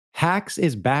Hacks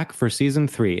is back for season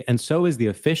 3, and so is the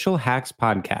official Hacks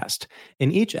podcast.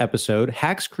 In each episode,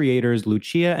 Hacks creators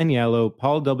Lucia Aniello,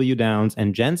 Paul W. Downs,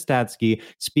 and Jen Statsky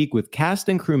speak with cast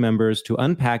and crew members to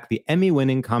unpack the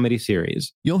Emmy-winning comedy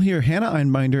series. You'll hear Hannah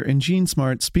Einbinder and Jean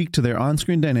Smart speak to their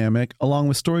on-screen dynamic, along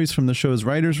with stories from the show's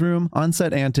writer's room,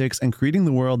 on-set antics, and creating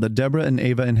the world that Deborah and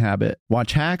Ava inhabit.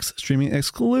 Watch Hacks, streaming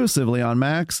exclusively on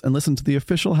Max, and listen to the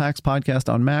official Hacks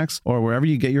podcast on Max or wherever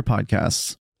you get your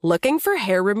podcasts. Looking for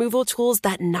hair removal tools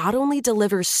that not only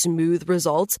deliver smooth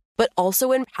results, but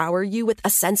also empower you with a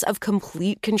sense of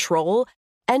complete control?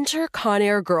 Enter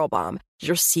Conair Girl Bomb,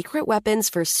 your secret weapons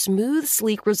for smooth,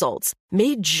 sleek results,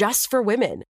 made just for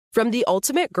women. From the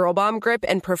ultimate Girl Bomb grip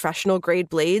and professional-grade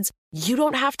blades, you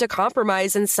don't have to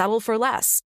compromise and settle for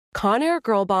less. Conair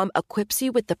Girl Bomb equips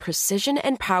you with the precision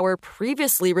and power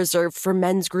previously reserved for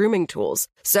men's grooming tools.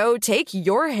 So take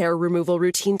your hair removal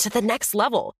routine to the next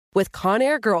level with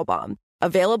Conair Girl Bomb.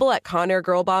 Available at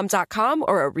ConairGirlBomb.com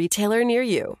or a retailer near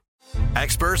you.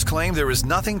 Experts claim there is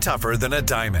nothing tougher than a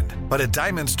diamond. But at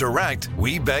Diamonds Direct,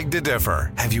 we beg to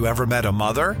differ. Have you ever met a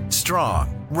mother?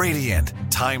 Strong, radiant,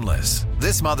 timeless.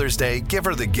 This Mother's Day, give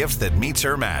her the gift that meets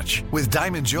her match. With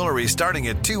diamond jewelry starting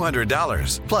at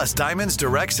 $200. Plus Diamonds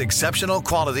Direct's exceptional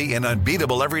quality and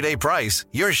unbeatable everyday price,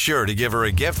 you're sure to give her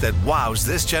a gift that wows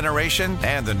this generation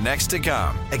and the next to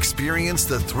come. Experience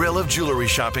the thrill of jewelry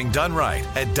shopping done right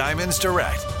at Diamonds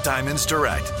Direct. Diamonds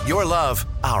Direct. Your love,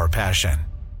 our passion.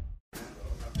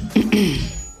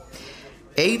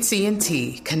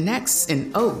 AT&T connects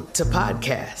an ode to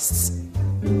podcasts.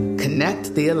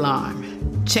 Connect the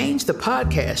alarm. Change the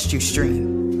podcast you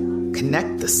stream.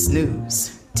 Connect the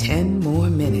snooze. 10 more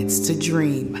minutes to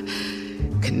dream.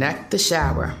 Connect the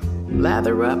shower.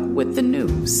 Lather up with the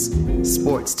news.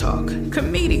 Sports talk,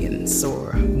 comedians,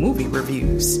 or movie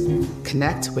reviews.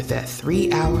 Connect with that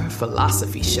 3-hour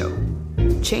philosophy show.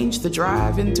 Change the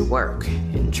drive into work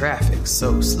in traffic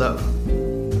so slow.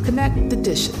 Connect the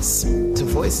dishes to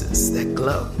voices that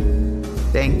glow.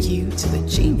 Thank you to the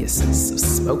geniuses of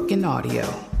spoken audio.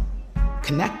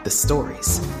 Connect the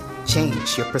stories.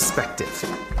 Change your perspective.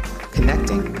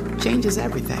 Connecting changes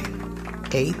everything.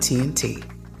 AT&T.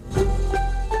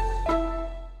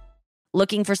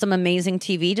 Looking for some amazing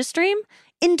TV to stream?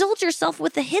 Indulge yourself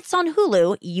with the hits on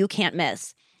Hulu you can't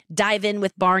miss. Dive in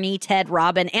with Barney, Ted,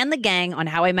 Robin, and the gang on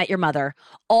How I Met Your Mother.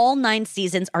 All 9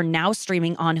 seasons are now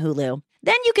streaming on Hulu.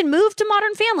 Then you can move to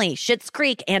Modern Family, Schitt's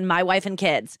Creek, and My Wife and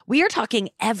Kids. We are talking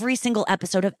every single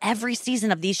episode of every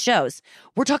season of these shows.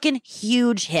 We're talking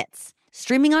huge hits.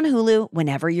 Streaming on Hulu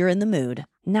whenever you're in the mood.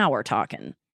 Now we're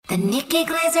talking. The Nikki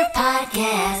Glazer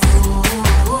Podcast.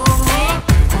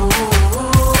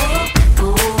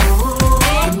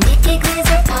 The Nikki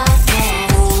Glazer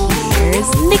Podcast. Here's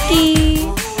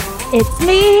Nikki. It's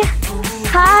me.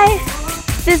 Hi.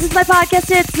 This is my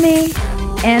podcast. It's me.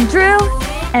 Andrew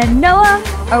and Noah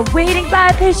are waiting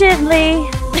by patiently.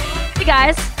 Hey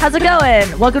guys, how's it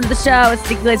going? Welcome to the show. It's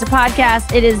the Nikki Glazer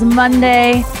Podcast. It is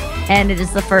Monday, and it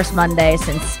is the first Monday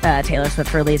since Taylor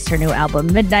Swift released her new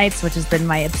album, Midnights, which has been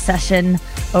my obsession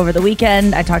over the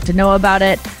weekend. I talked to Noah about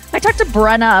it. I talked to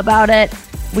Brenna about it.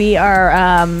 We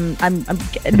are,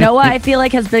 Noah, I feel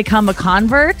like, has become a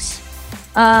convert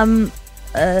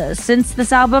since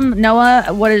this album.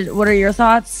 Noah, what are your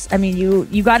thoughts? I mean,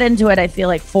 you got into it, I feel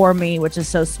like, for me, which is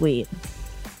so sweet.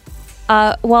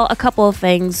 Well, a couple of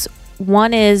things.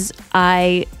 One is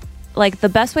the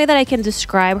best way that I can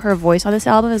describe her voice on this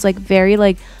album is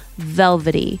very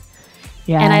velvety.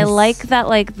 Yeah. And I like that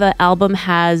the album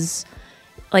has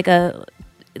a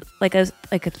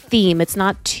theme. It's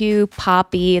not too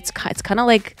poppy. It's kind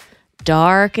of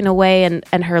dark in a way,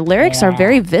 and her lyrics are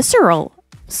very visceral.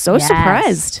 So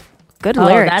surprised. Good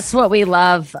lyrics. That's what we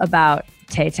love about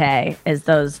Tay-Tay, is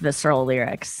those visceral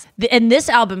lyrics. And this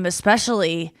album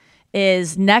especially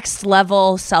is next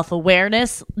level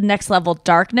self-awareness, next level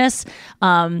darkness.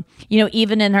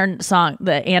 Even in her song,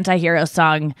 the Anti-Hero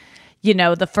song,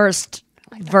 the first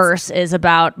verse is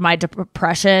about my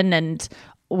depression, and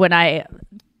when I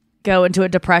go into a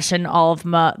depression, all of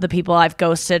the people I've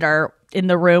ghosted are in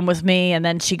the room with me, and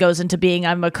then she goes into being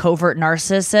I'm a covert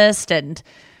narcissist, and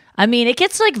I mean it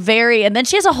gets very, and then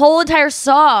she has a whole entire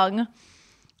song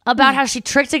about how she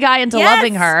tricked a guy into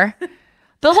loving her.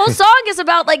 The whole song is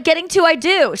about getting to I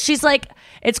do. She's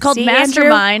it's called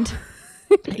Mastermind.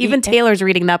 Even Taylor's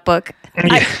reading that book.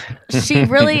 She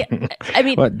really, I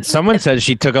mean, What, someone said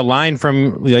she took a line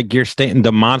from like you're stating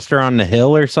the monster on the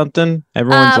hill or something.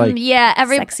 Everyone's like, yeah,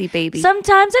 Sexy baby.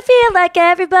 Sometimes I feel like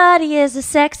everybody is a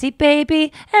sexy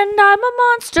baby, and I'm a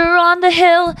monster on the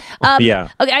hill. Yeah.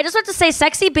 Okay, I just have to say,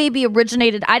 "Sexy Baby"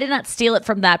 originated. I did not steal it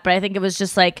from that, but I think it was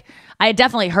just like I had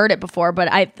definitely heard it before. But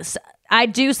I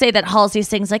do say that Halsey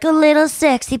sings like a little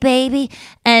sexy baby,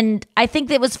 and I think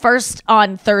it was first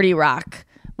on 30 Rock.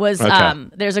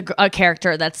 There's a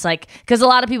character that's like, because a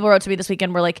lot of people wrote to me this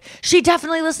weekend were like, she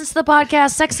definitely listens to the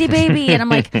podcast Sexy Baby, and I'm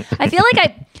like, I feel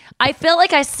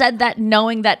like I said that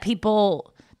knowing that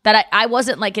people that I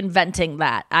wasn't like inventing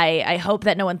that. I hope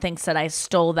that no one thinks that I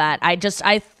stole that. I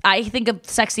think of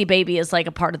Sexy Baby as like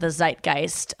a part of the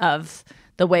zeitgeist of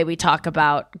the way we talk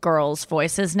about girls'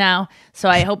 voices now. So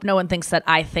I hope no one thinks that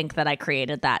I think that I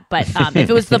created that. But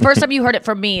if it was the first time you heard it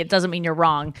from me, it doesn't mean you're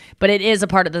wrong. But it is a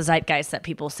part of the zeitgeist that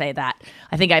people say that.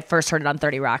 I think I first heard it on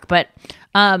 30 Rock. But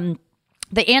the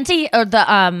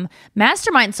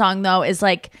Mastermind song though is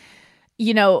like,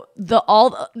 you know,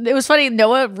 it was funny.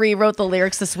 Noah rewrote the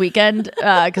lyrics this weekend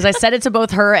because I said it to both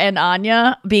her and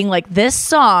Anya, being like, this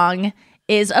song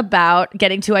is about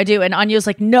getting to I do. And Anya was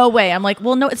like, no way. I'm like,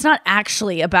 well, no, it's not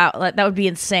actually about, like, that would be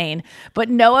insane. But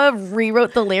Noah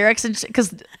rewrote the lyrics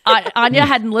because Anya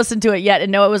hadn't listened to it yet.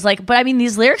 And Noah was like, but I mean,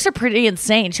 these lyrics are pretty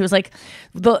insane. She was like,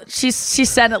 she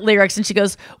sent it lyrics and she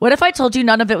goes, what if I told you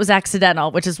none of it was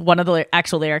accidental, which is one of the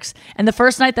actual lyrics. And the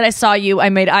first night that I saw you, I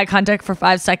made eye contact for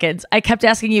 5 seconds. I kept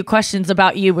asking you questions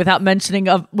about you without mention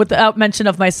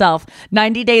of myself.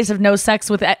 90 days of no sex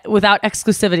without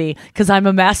exclusivity because I'm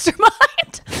a mastermind.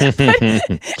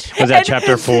 was that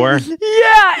chapter 4?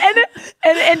 Yeah,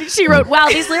 and she wrote, wow,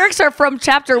 these lyrics are from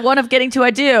chapter 1 of Getting to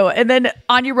I Do. And then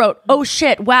Anya wrote, oh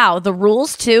shit, wow, the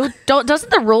rules too?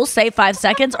 Doesn't the rules say 5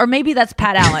 seconds? Or maybe that's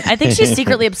Pat Allen. I think she's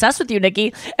secretly obsessed with you,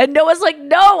 Nikki. And Noah's like,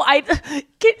 no,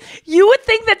 you would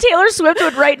think that Taylor Swift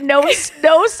would write no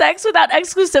sex without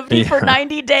exclusivity for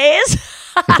 90 days?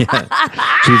 Yeah.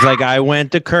 She's like, I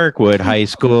went to Kirkwood High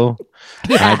School.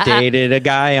 Yeah. I dated a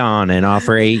guy on and off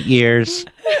for 8 years.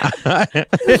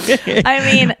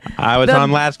 I mean, I was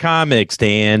on Last Comic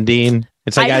Standing.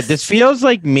 It's like, this feels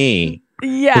like me.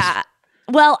 Yeah.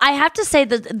 Well, I have to say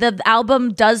that the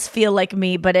album does feel like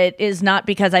me, but it is not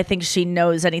because I think she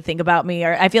knows anything about me.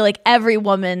 Or I feel like every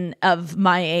woman of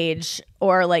my age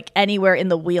or like anywhere in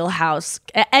the wheelhouse,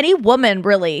 any woman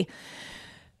really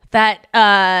that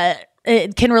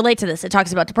it can relate to this. It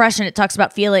talks about depression. It talks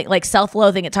about feeling like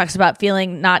self-loathing. It talks about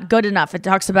feeling not good enough. It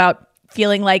talks about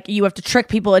feeling like you have to trick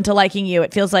people into liking you.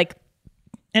 It feels like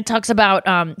it talks about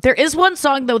there is one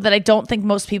song though that I don't think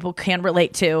most people can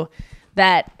relate to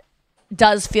that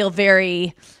does feel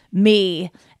very me,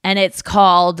 and it's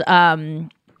called I'm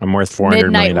worth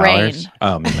 $400 million. Rain.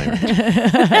 Oh,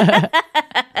 Midnight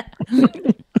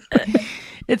Rain.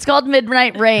 It's called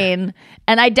Midnight Rain,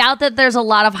 and I doubt that there's a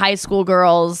lot of high school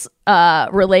girls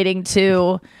relating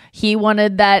to he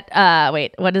wanted that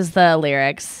wait, what is the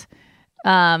lyrics?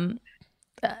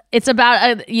 It's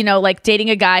about like dating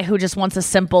a guy who just wants a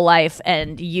simple life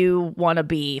and you want to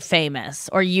be famous,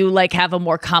 or you like have a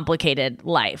more complicated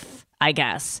life, I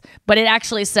guess. But it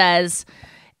actually says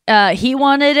he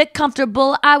wanted it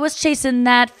comfortable, I was chasing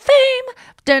that fame.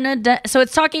 Dun-dun-dun. So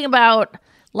it's talking about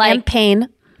like and pain.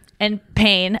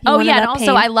 Oh yeah, and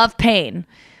also I love pain.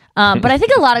 But I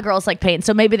think a lot of girls like pain,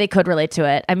 so maybe they could relate to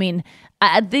it. I mean,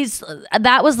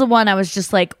 that was the one I was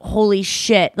just like, holy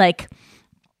shit. Like,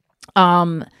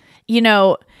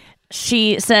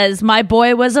 she says, my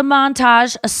boy was a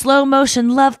montage, a slow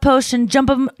motion love potion,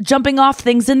 jumping off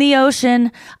things in the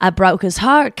ocean. I broke his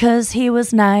heart because he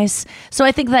was nice. So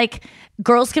I think like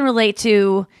girls can relate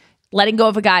to letting go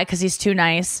of a guy because he's too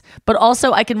nice, but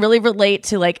also I can really relate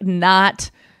to like my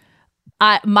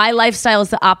lifestyle is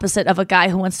the opposite of a guy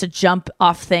who wants to jump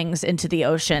off things into the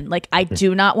ocean. Like, I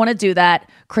do not want to do that.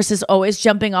 Chris is always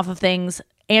jumping off of things.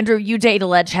 Andrew, you date a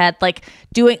ledge head. Like,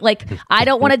 I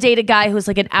don't want to date a guy who's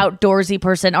like an outdoorsy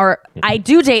person, or I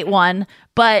do date one,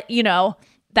 but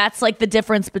that's like the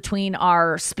difference between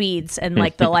our speeds and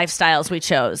like the lifestyles we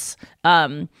chose.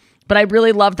 But I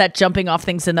really loved that jumping off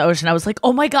things in the ocean. I was like,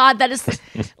 oh my God, that is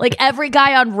like every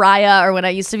guy on Raya, or when I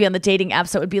used to be on the dating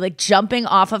apps, it would be like jumping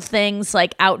off of things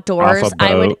like outdoors.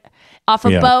 Off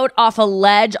a boat, off a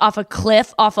ledge, off a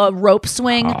cliff, off a rope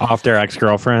swing. Off their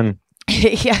ex-girlfriend.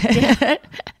 Yeah.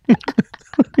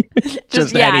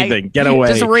 just anything. Get away.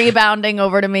 Just rebounding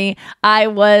over to me. I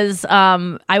would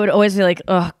always be like,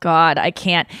 oh God, I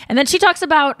can't. And then she talks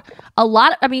about a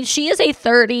lot. I mean, she is a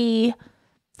 33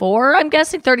 or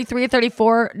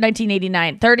 34,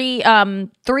 1989,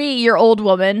 33-year-old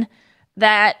woman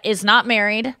that is not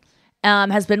married,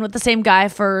 has been with the same guy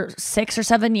for 6 or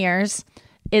 7 years,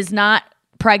 is not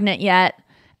pregnant yet,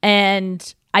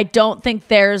 and I don't think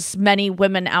there's many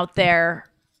women out there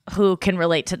who can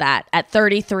relate to that. At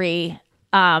 33,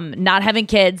 not having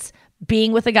kids,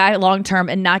 being with a guy long term,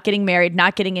 and not getting married,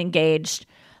 not getting engaged.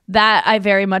 That I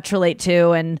very much relate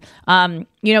to. And,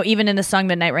 even in the song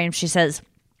Midnight Rain, she says,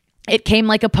 it came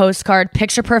like a postcard,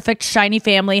 picture perfect, shiny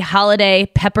family, holiday,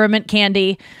 peppermint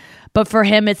candy. But for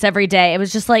him, it's every day. It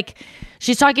was just like,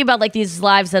 she's talking about like these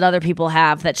lives that other people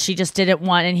have that she just didn't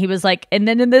want. And he was like, and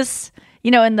then in this,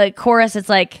 in the chorus, it's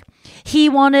like, he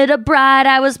wanted a bride,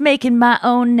 I was making my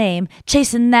own name,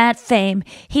 chasing that fame.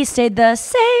 He stayed the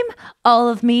same, all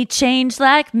of me changed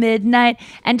like midnight.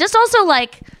 And just also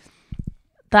like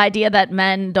the idea that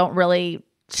men don't really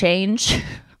change.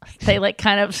 They like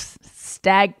kind of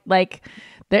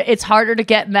it's harder to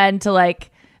get men to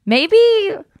like, maybe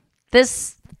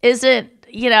this isn't,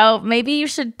 maybe you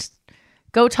should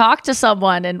go talk to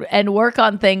someone and work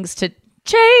on things to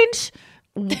change.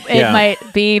 It might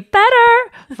be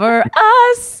better for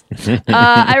us.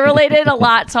 I related a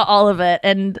lot to all of it,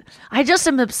 and I just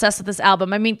am obsessed with this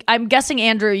album. I mean, I'm guessing,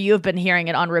 Andrew, you've been hearing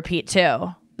it on repeat too.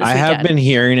 I have been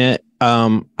hearing it.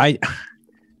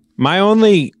 My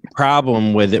only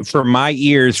problem with it, for my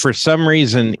ears, for some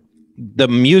reason, the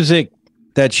music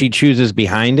that she chooses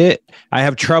behind it, I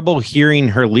have trouble hearing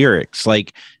her lyrics.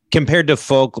 Like compared to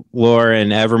Folklore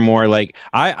and Evermore, like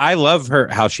I love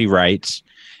how she writes.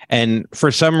 And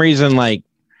for some reason, like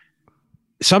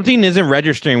something isn't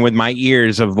registering with my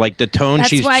ears of like the tone she's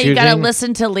choosing. That's why you got to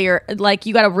listen to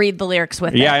you got to read the lyrics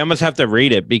with it. Yeah, I almost have to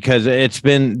read it because that's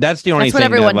the only that's thing. That's what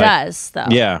everyone does, though.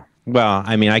 Yeah. Well,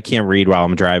 I mean, I can't read while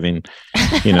I'm driving.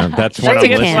 That's when I'm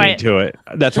listening to it.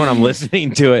 That's when I'm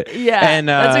listening to it. Yeah, and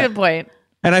that's a good point.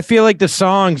 And I feel like the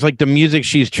songs, like the music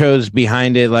she's chose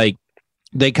behind it, like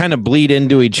they kind of bleed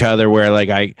into each other where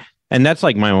like and that's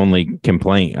like my only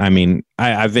complaint. I mean,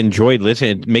 I've enjoyed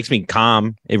listening. It makes me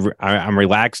calm. I'm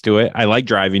relaxed to it. I like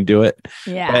driving to it.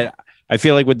 Yeah. But I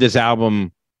feel like with this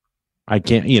album, I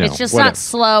can't, It's just not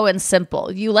slow and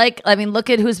simple. Look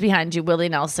at who's behind you, Willie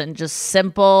Nelson. Just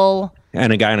simple.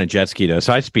 And a guy on a jet ski, though.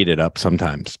 So I speed it up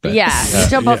sometimes. But,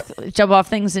 jump off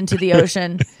things into the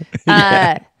ocean.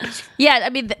 I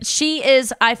mean, she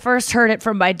is. I first heard it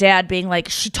from my dad being like,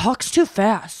 she talks too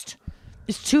fast.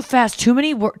 It's too fast. Too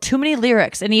many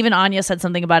lyrics. And even Anya said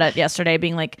something about it yesterday,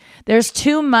 being like, there's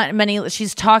too many.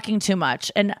 She's talking too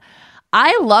much. And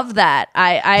I love that.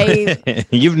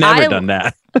 You've never done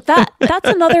that. That's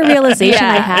another realization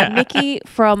I had, Nikki,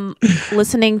 from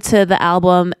listening to the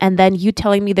album and then you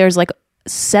telling me there's like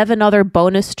 7 other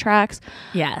bonus tracks.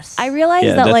 Yes. I realized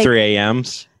that the like 3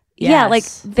 a.m.s. Yeah, like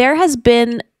there has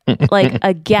been like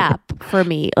a gap for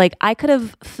me. Like I could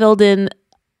have filled in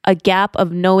a gap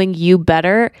of knowing you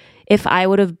better if I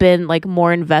would have been like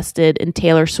more invested in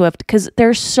Taylor Swift, because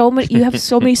there's you have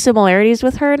so many similarities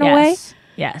with her in a way.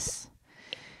 Yes.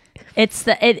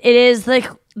 It is like,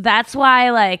 that's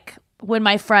why like when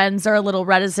my friends are a little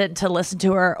reticent to listen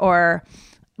to her, or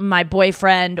my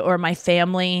boyfriend or my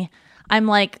family, I'm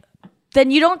like,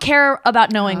 then you don't care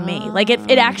about knowing me. Like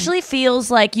it actually feels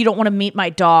like you don't want to meet my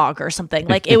dog or something.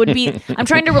 Like it would be, I'm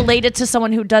trying to relate it to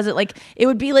someone who does it. Like it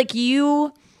would be like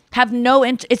you have no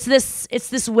it's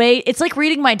this way. It's like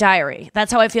reading my diary.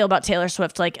 That's how I feel about Taylor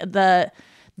Swift. Like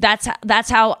that's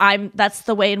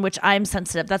the way in which I'm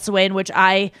sensitive. That's the way in which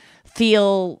I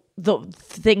feel the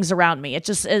things around me. It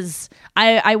just is.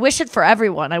 I wish it for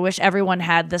everyone. I wish everyone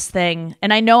had this thing.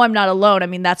 And I know I'm not alone. I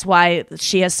mean, that's why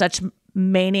she has such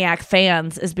maniac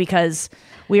fans, is because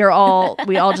we all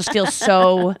just feel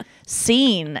so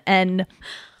seen. And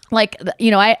like,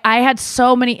 I had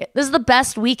so many, this is the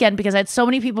best weekend because I had so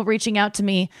many people reaching out to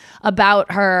me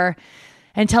about her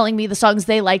and telling me the songs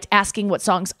they liked, asking what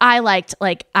songs I liked.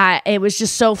 Like it was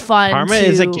just so fun. Karma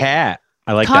is a cat.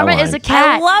 I like Karma that line. is a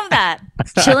cat. I love that.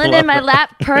 Chilling in my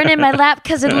lap, purring in my lap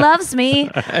because it loves me.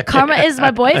 Karma is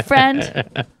my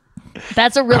boyfriend.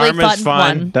 That's a really Karma's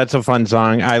fun one. That's a fun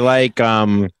song. I like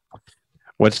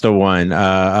what's the one?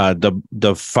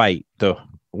 The fight.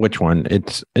 Which one?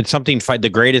 It's something fight. The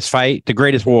greatest fight. The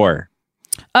greatest war.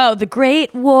 Oh, the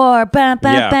Great War.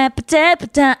 Yeah, that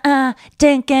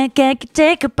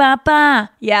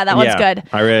one's good.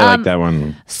 I really like that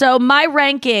one. So my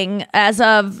ranking as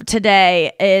of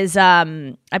today is,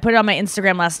 I put it on my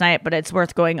Instagram last night, but it's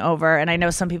worth going over. And I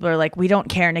know some people are like, we don't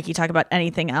care, Nikki, talk about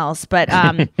anything else. But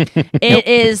it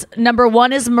is, number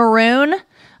 1 is Maroon.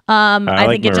 I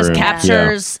think it just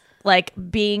captures like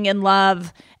being in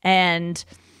love and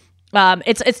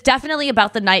It's definitely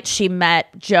about the night she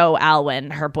met Joe Alwyn,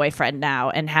 her boyfriend now,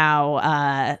 and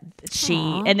how she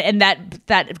and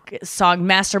that song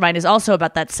Mastermind is also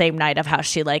about that same night of how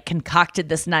she like concocted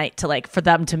this night to like for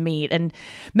them to meet. And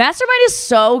Mastermind is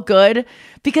so good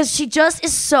because she just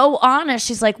is so honest.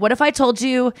 She's like, what if I told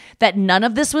you that none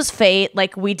of this was fate?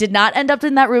 Like, we did not end up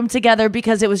in that room together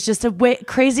because it was just a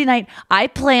crazy night. I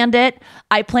planned it.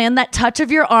 I planned that touch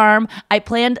of your arm. I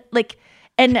planned like.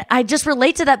 And I just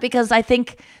relate to that because I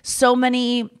think so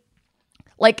many,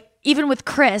 like even with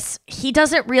Chris, he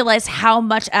doesn't realize how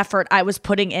much effort I was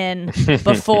putting in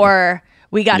before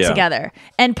we got together.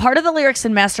 And part of the lyrics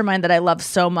in Mastermind that I love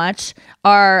so much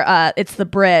are, it's the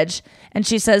bridge. And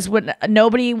she says, when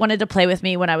nobody wanted to play with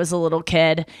me when I was a little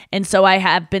kid. And so I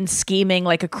have been scheming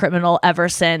like a criminal ever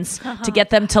since to get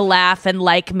them to laugh and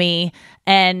like me.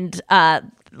 And,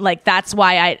 like that's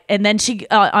why and then she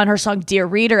on her song Dear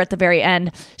Reader at the very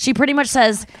end, she pretty much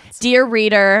says, dear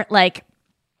reader, like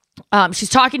she's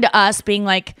talking to us being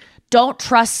like, don't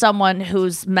trust someone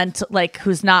who's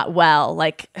who's not well,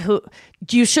 like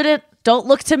don't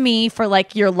look to me for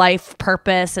like your life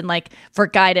purpose and like for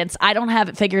guidance. I don't have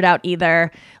it figured out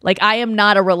either. Like I am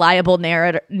not a reliable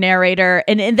narrator.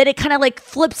 And then it kind of like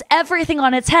flips everything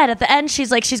on its head at the end. She's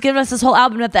giving us this whole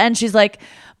album. At the end she's like,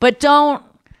 but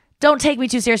don't take me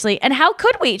too seriously. And how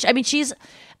could we? I mean,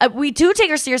 we do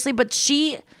take her seriously, but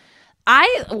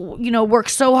I work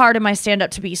so hard in my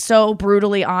stand-up to be so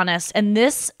brutally honest. And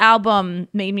this album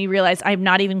made me realize I'm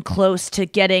not even close to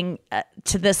getting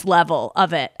to this level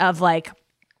of like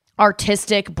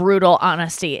artistic, brutal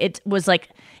honesty. It was like,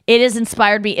 it has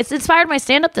inspired me. It's inspired my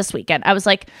stand-up this weekend. I was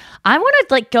like, I want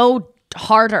to like go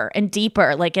harder and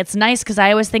deeper. Like it's nice because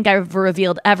I always think I've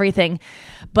revealed everything,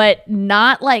 but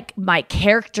not like my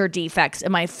character defects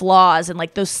and my flaws and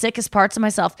like those sickest parts of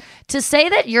myself. To say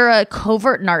that you're a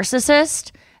covert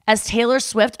narcissist as Taylor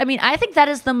Swift, I mean, I think that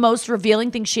is the most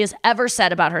revealing thing she has ever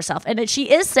said about herself. And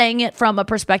she is saying it from a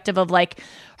perspective of like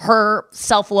her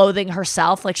self-loathing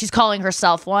herself. Like she's calling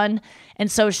herself one.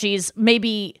 And so she's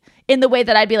maybe in the way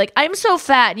that I'd be like, I'm so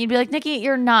fat. And you'd be like, Nikki,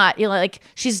 you're not. You know, like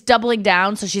she's doubling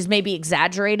down. So she's maybe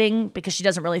exaggerating because she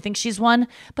doesn't really think she's one.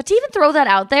 But to even throw that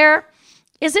out there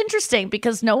is interesting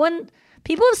because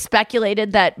people have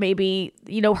speculated that maybe,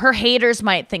 her haters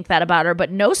might think that about her,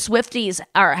 but no Swifties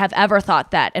have ever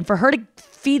thought that. And for her to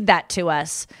feed that to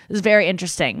us is very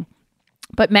interesting.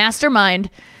 But Mastermind,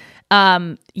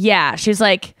 she's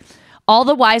like, all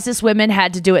the wisest women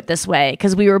had to do it this way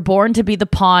because we were born to be the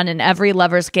pawn in every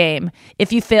lover's game.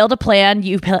 If you fail to plan,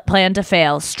 you plan to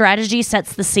fail. Strategy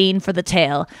sets the scene for the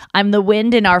tale. I'm the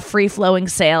wind in our free-flowing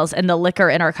sails and the liquor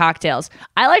in our cocktails.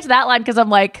 I liked that line because I'm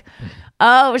like,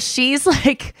 oh, she's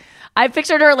like, I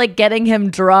pictured her like getting him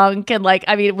drunk and like,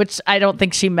 I mean, which I don't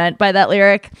think she meant by that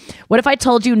lyric. What if I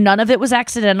told you none of it was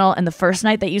accidental and the first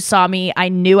night that you saw me, I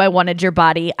knew I wanted your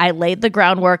body. I laid the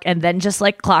groundwork and then just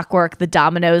like clockwork, the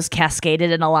dominoes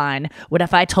cascaded in a line. What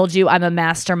if I told you I'm a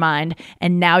mastermind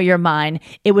and now you're mine?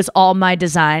 It was all my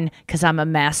design because I'm a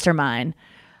mastermind.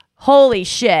 Holy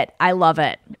shit. I love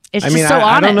it. It's just so honest.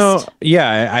 I don't know.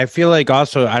 Yeah. I feel like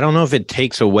also, I don't know if it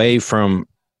takes away from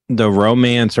the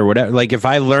romance or whatever. Like if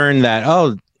I learned that,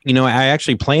 I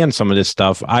actually planned some of this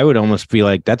stuff, I would almost be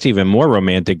like, that's even more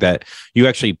romantic that you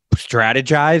actually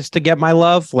strategize to get my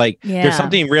love. Like there's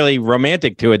something really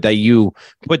romantic to it that you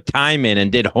put time in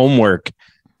and did homework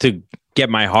to get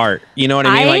my heart. You know what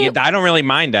I mean? Like I don't really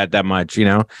mind that much,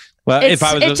 Well, it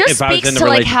just speaks to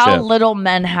like how little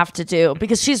men have to do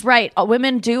because she's right.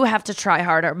 Women do have to try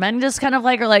harder. Men just kind of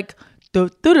like are like,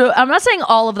 I'm not saying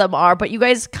all of them are, but you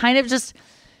guys kind of just,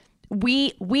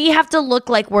 we have to look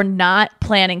like we're not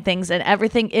planning things and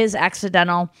everything is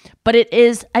accidental, but it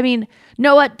is. I mean,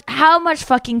 Noah, how much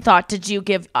fucking thought did you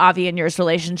give Avi and yours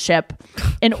relationship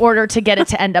in order to get it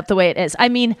to end up the way it is? I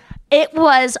mean, it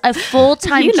was a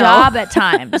full-time job at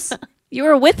times. You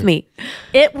were with me.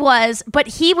 It was, but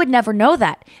he would never know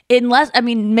that unless, I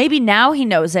mean, maybe now he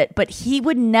knows it, but he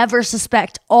would never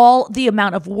suspect all the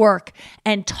amount of work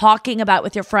and talking about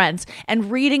with your friends and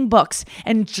reading books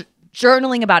and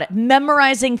journaling about it,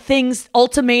 memorizing things,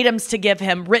 ultimatums to give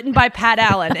him written by Pat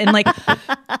Allen. And like,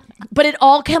 but it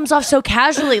all comes off so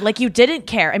casually. Like you didn't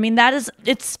care. I mean,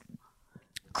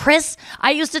 Chris,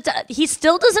 he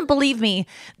still doesn't believe me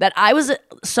that I was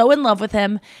so in love with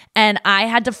him and I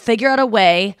had to figure out a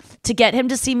way to get him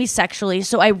to see me sexually.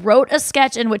 So I wrote a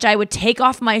sketch in which I would take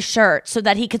off my shirt so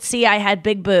that he could see I had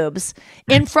big boobs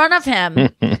in front of him.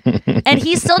 And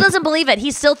he still doesn't believe it.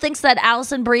 He still thinks that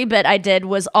Alison Brie bit I did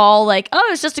was all like, oh,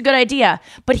 it was just a good idea.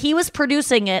 But he was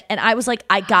producing it and I was like,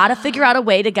 I gotta figure out a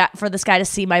way for this guy to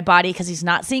see my body because he's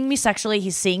not seeing me sexually.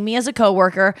 He's seeing me as a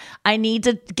coworker. I need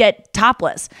to get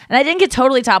topless. And I didn't get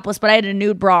totally topless, but I had a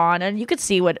nude bra on and you could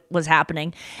see what was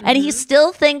happening. Mm-hmm. And he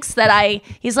still thinks that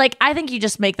he's like, I think you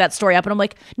just make that story up. And I'm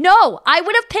like, no, I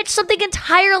would have pitched something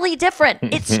entirely different.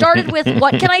 It started with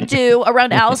what can I do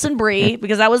around Alison Brie,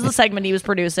 because that was the segment he was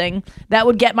producing, that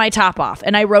would get my top off.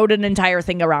 And I wrote an entire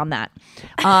thing around that.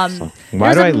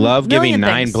 Why do I love giving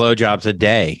 9 blowjobs a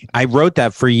day? I wrote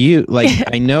that for you. Like,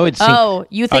 I know it's... Oh,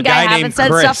 you think I haven't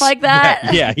said Chris. stuff like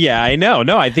that? Yeah, I know.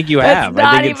 No, I think you That's have.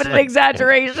 not I think even an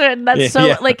exaggeration. That's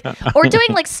like, or doing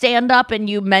like stand up and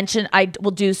you mention I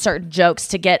will do certain jokes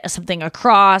to get something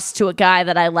across to a guy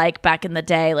that I like back in the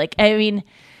day. Like, I mean,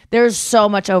 there's so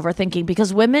much overthinking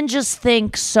because women just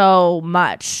think so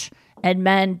much and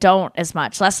men don't as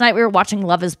much. Last night we were watching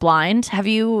Love is Blind. Have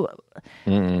you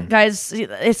guys?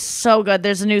 It's so good.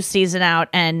 There's a new season out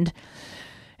and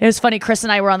it was funny. Chris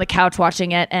and I were on the couch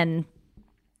watching it and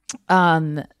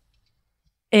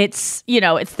it's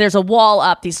there's a wall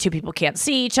up. These two people can't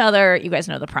see each other. You guys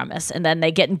know the premise. And then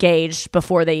they get engaged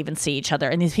before they even see each other.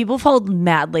 And these people fall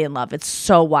madly in love. It's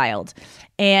so wild.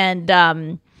 And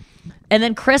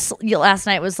then Chris last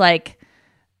night was like,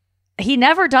 he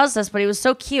never does this, but he was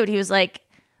so cute. He was like,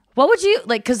 what would you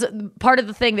like? Because part of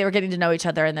the thing, they were getting to know each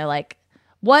other and they're like,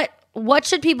 what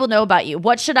should people know about you?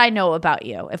 What should I know about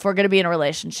you if we're going to be in a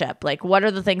relationship? Like, what are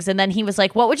the things? And then he was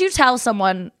like, what would you tell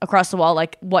someone across the wall,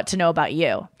 like what to know about you?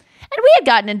 And we had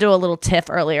gotten into a little tiff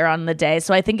earlier on in the day.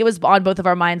 So I think it was on both of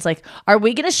our minds. Like, are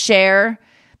we going to share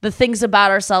the things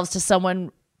about ourselves to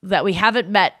someone that we haven't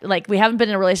met, like we haven't been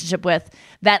in a relationship with,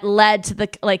 that led to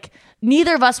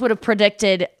neither of us would have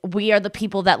predicted we are the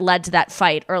people that led to that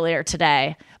fight earlier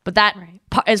today. But that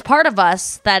is part of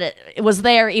us that it was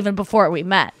there even before we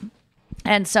met.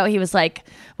 And so he was like,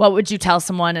 what would you tell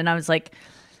someone? And I was like,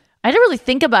 I didn't really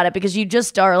think about it because you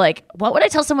just are like, what would I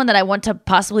tell someone that I want to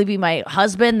possibly be my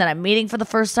husband that I'm meeting for the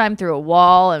first time through a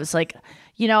wall? I was like,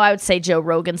 I would say Joe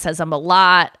Rogan says I'm a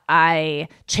lot. I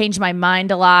change my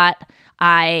mind a lot.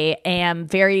 I am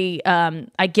very,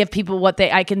 I give people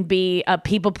I can be a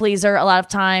people pleaser a lot of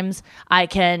times.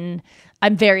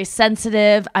 I'm very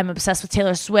sensitive. I'm obsessed with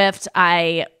Taylor Swift.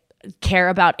 I care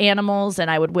about animals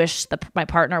and I would wish my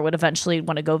partner would eventually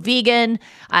want to go vegan.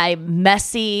 I'm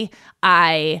messy.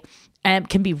 I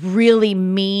can be really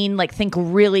mean, like think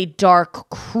really dark,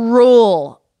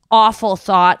 cruel, awful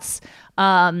thoughts.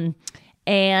 And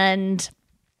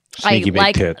Sneaky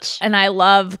big tits. And I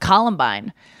love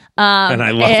Columbine. And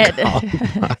I love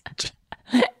Columbine.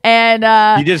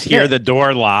 And you just hear the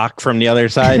door lock from the other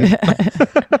side.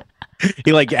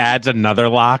 He like adds another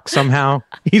lock somehow.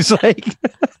 He's like...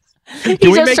 He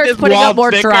just starts putting up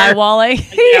more drywalling.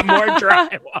 Yeah, more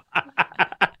drywall.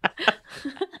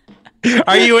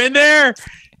 Are you in there?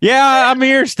 Yeah, I'm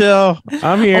here still.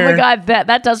 I'm here. Oh my God,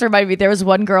 that does remind me. There was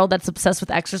one girl that's obsessed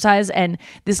with exercise, and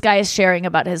this guy is sharing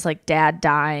about his like dad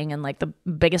dying and like the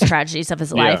biggest tragedies of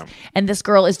his life. And this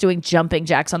girl is doing jumping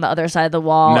jacks on the other side of the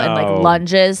wall and like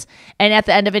lunges. And at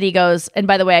the end of it, he goes, and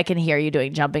by the way, I can hear you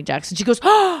doing jumping jacks. And she goes,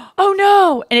 oh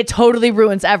no. And it totally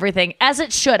ruins everything, as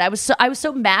it should. I was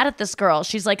so mad at this girl.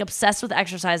 She's like obsessed with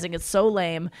exercising. It's so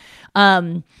lame.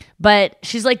 But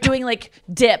she's like doing like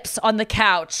dips on the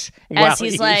couch as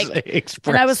he's like,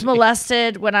 and I was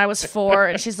molested when I was 4.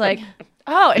 And she's like,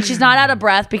 oh, and she's not out of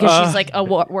breath because she's like a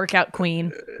workout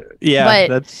queen. Yeah.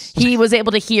 But he was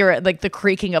able to hear it, like the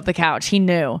creaking of the couch. He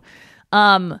knew.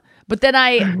 But then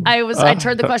I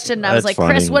turned the question and I was like,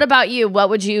 funny. Chris, what about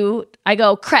you? I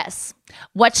go, Chris,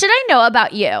 what should I know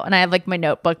about you? And I have like my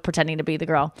notebook pretending to be the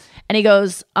girl. And he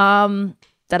goes,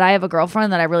 that I have a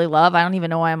girlfriend that I really love. I don't even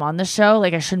know why I'm on this show.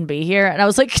 Like I shouldn't be here. And I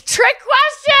was like, trick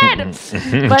question.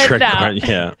 But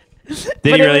yeah.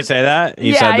 Did he really say that?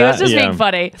 He said that? He was just being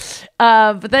funny.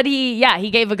 But then he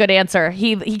gave a good answer.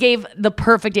 He gave the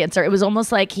perfect answer. It was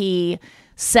almost like he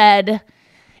said,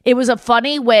 it was a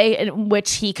funny way in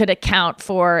which he could account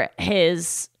for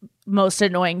his most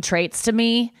annoying traits to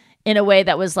me in a way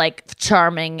that was like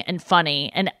charming and funny.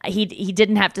 And he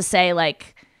didn't have to say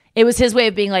like, it was his way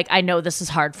of being like, I know this is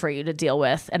hard for you to deal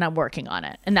with and I'm working on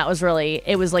it. And that was really,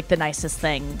 it was like the nicest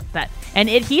thing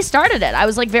he started it. I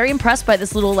was like very impressed by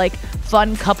this little like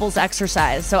fun couples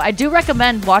exercise. So I do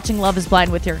recommend watching Love is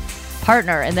Blind with your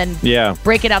partner, and then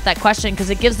break it out that question, because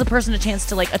it gives the person a chance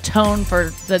to like atone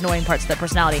for the annoying parts of their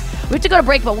personality. We have to go to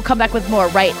break, but we'll come back with more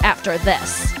right after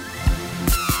this.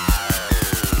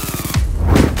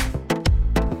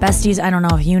 Besties, I don't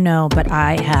know if you know, but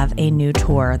I have a new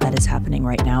tour that is happening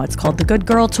right now. It's called the Good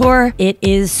Girl Tour. It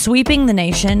is sweeping the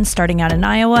nation, starting out in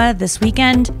Iowa this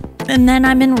weekend. And then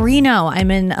I'm in Reno.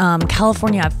 I'm in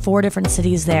California. I have 4 different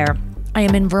cities there. I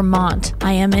am in Vermont.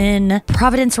 I am in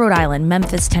Providence, Rhode Island,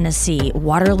 Memphis, Tennessee,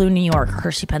 Waterloo, New York,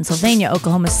 Hershey, Pennsylvania,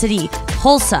 Oklahoma City,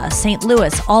 Tulsa, St.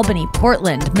 Louis, Albany,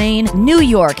 Portland, Maine, New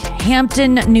York,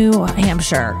 Hampton, New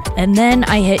Hampshire. And then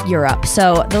I hit Europe.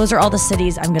 So those are all the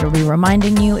cities I'm going to be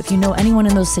reminding you. If you know anyone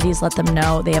in those cities, let them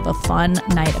know. They have a fun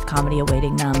night of comedy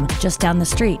awaiting them just down the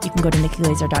street. You can go to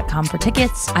nikkiglazer.com for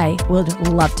tickets. I would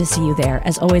love to see you there.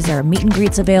 As always, there are meet and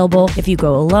greets available. If you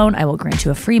go alone, I will grant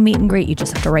you a free meet and greet. You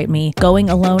just have to write me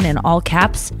Going Alone in all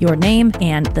caps, your name,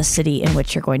 and the city in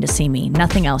which you're going to see me.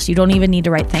 Nothing else. You don't even need to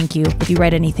write thank you. If you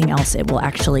write anything else, it will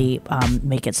actually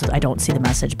make it so I don't see the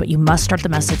message. But you must start the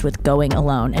message with Going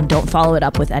Alone, and don't follow it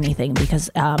up with anything, because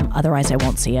otherwise I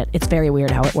won't see it. It's very weird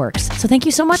how it works. So thank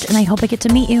you so much, and I hope I get to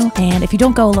meet you. And if you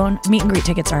don't go alone, meet and greet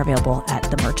tickets are available at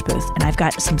the merch booth. And I've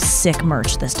got some sick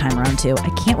merch this time around too. I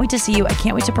can't wait to see you. I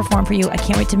can't wait to perform for you. I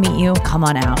can't wait to meet you. Come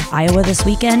on out. Iowa this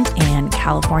weekend and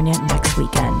California next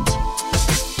weekend.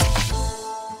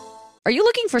 Are you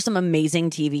looking for some amazing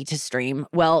TV to stream?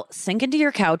 Well, sink into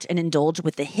your couch and indulge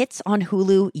with the hits on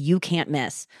Hulu you can't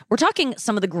miss. We're talking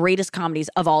some of the greatest comedies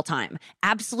of all time,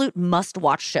 absolute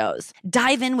must-watch shows.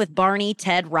 Dive in with Barney,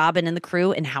 Ted, Robin, and the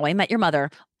crew in How I Met Your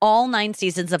Mother. All 9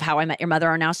 seasons of How I Met Your Mother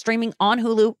are now streaming on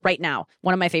Hulu right now.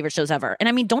 One of my favorite shows ever. And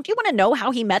I mean, don't you want to know how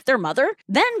he met their mother?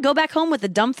 Then go back home with the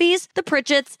Dumfies, the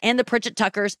Pritchetts, and the Pritchett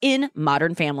Tuckers in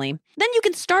Modern Family. Then you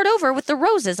can start over with the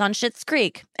Roses on Schitt's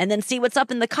Creek. And then see what's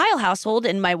up in the Kyle household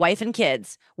in My Wife and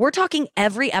Kids. We're talking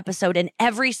every episode and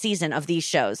every season of these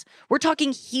shows. We're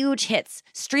talking huge hits,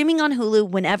 streaming on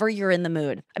Hulu whenever you're in the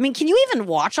mood. I mean, can you even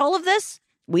watch all of this?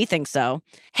 We think so.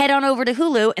 Head on over to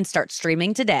Hulu and start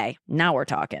streaming today. Now we're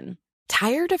talking.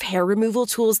 Tired of hair removal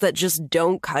tools that just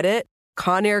don't cut it?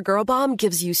 Conair Girl Bomb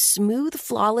gives you smooth,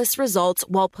 flawless results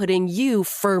while putting you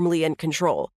firmly in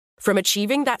control. From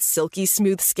achieving that silky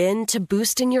smooth skin to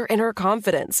boosting your inner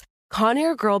confidence,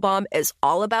 Conair Girl Bomb is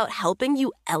all about helping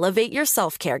you elevate your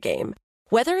self-care game.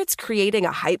 Whether it's creating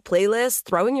a hype playlist,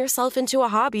 throwing yourself into a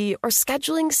hobby, or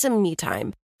scheduling some me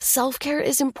time, self-care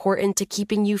is important to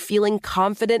keeping you feeling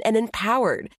confident and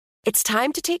empowered. It's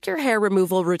time to take your hair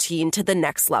removal routine to the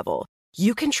next level.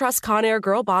 You can trust Conair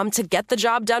Girl Bomb to get the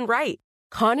job done right.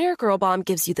 Conair Girl Bomb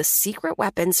gives you the secret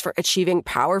weapons for achieving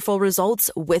powerful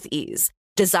results with ease.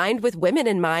 Designed with women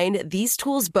in mind, these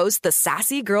tools boast the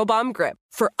sassy Girl Bomb grip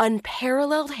for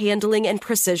unparalleled handling and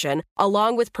precision,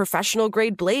 along with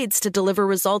professional-grade blades to deliver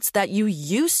results that you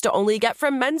used to only get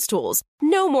from men's tools.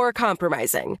 No more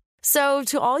compromising. So,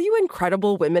 to all you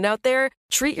incredible women out there,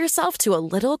 treat yourself to a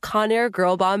little Conair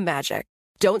Girl Bomb magic.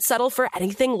 Don't settle for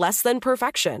anything less than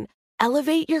perfection.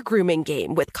 Elevate your grooming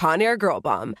game with Conair Girl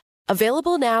Bomb.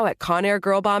 Available now at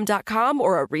ConairGirlBomb.com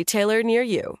or a retailer near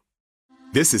you.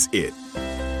 This is it.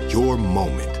 Your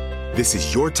moment. This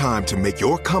is your time to make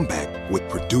your comeback with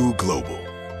Purdue Global.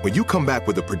 When you come back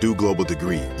with a Purdue Global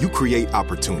degree, you create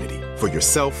opportunity for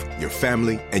yourself, your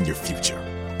family, and your future.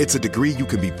 It's a degree you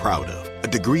can be proud of. A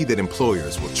degree that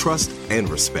employers will trust and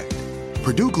respect.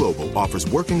 Purdue Global offers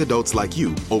working adults like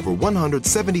you over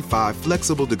 175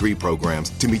 flexible degree programs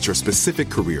to meet your specific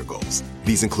career goals.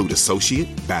 These include associate,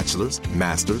 bachelor's,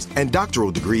 master's, and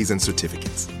doctoral degrees and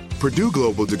certificates. Purdue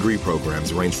Global degree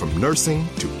programs range from nursing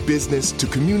to business to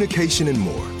communication and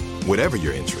more. Whatever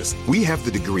your interest, we have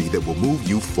the degree that will move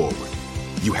you forward.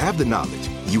 You have the knowledge,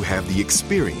 you have the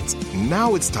experience.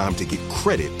 Now it's time to get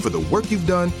credit for the work you've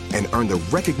done and earn the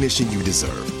recognition you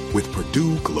deserve with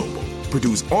Purdue Global,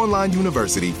 Purdue's online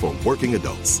university for working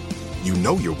adults. You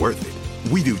know you're worth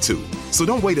it. We do too. So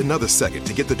don't wait another second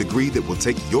to get the degree that will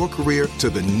take your career to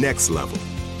the next level.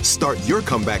 Start your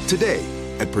comeback today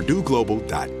at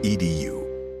purdueglobal.edu.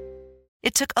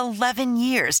 It took 11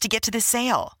 years to get to this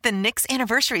sale. The Knix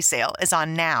Anniversary Sale is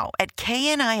on now at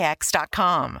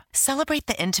knix.com. Celebrate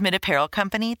the intimate apparel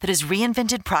company that has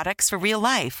reinvented products for real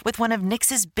life with one of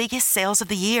Knix's biggest sales of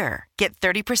the year. Get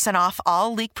 30% off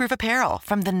all leak-proof apparel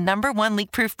from the #1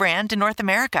 leak-proof brand in North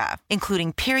America,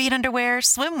 including period underwear,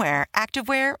 swimwear,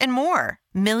 activewear, and more.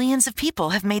 Millions of people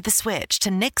have made the switch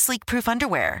to Knix leak-proof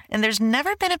underwear, and there's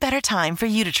never been a better time for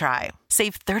you to try.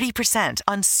 Save 30%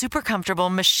 on super comfortable,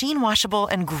 machine washable,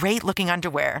 and great looking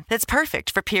underwear that's perfect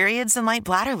for periods and light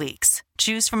bladder leaks.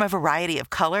 Choose from a variety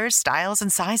of colors, styles,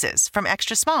 and sizes, from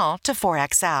extra small to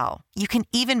 4XL. You can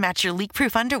even match your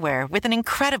leak-proof underwear with an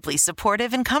incredibly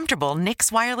supportive and comfortable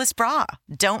Knix wireless bra.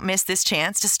 Don't miss this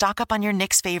chance to stock up on your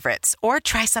Knix favorites or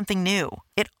try something new.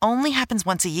 It only happens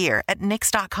once a year at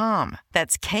Knix.com.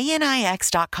 That's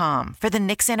KNIX.com for the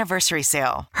Knix anniversary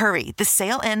sale. Hurry, the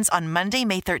sale ends on Monday,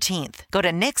 May 13th. Go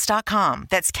to Knix.com.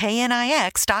 That's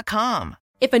KNIX.com.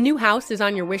 If a new house is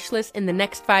on your wish list in the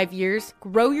next 5 years,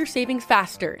 grow your savings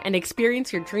faster and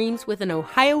experience your dreams with an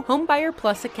Ohio Homebuyer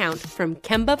Plus account from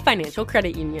Kemba Financial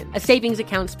Credit Union. A savings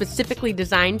account specifically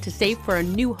designed to save for a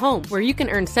new home, where you can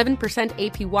earn 7%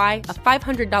 APY,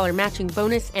 a $500 matching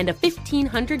bonus, and a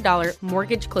 $1,500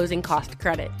 mortgage closing cost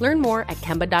credit. Learn more at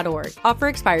Kemba.org. Offer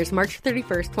expires March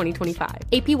 31st, 2025.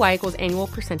 APY equals annual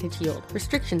percentage yield.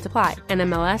 Restrictions apply.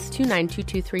 NMLS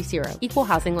 292230. Equal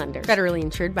housing lender. Federally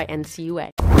insured by NCUA.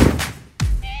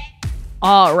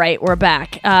 All right, we're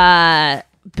back.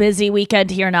 Busy weekend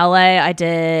here in LA. I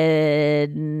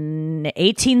did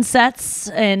 18 sets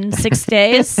in 6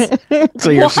 days.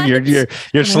 So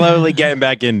you're slowly getting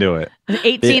back into it.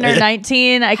 18 or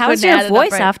 19. How's your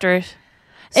voice after?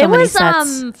 It was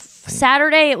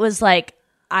Saturday. It was like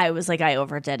I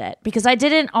overdid it because I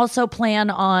didn't also plan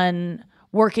on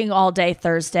working all day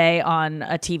Thursday on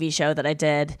a TV show that I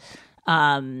did.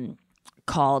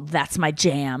 Called That's My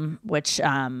Jam, which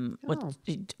with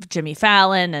Jimmy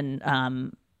Fallon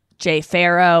and Jay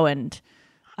Farrow, and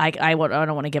I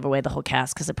don't want to give away the whole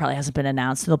cast because it probably hasn't been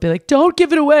announced. They'll be like, "Don't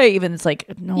give it away," even it's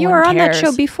like no you one were on that cares.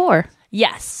 show before.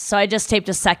 Yes, so I just taped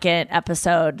a second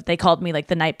episode. They called me like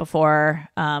the night before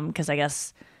because I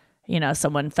guess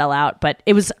someone fell out. But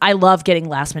I love getting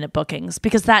last minute bookings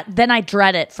because then I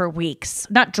dread it for weeks.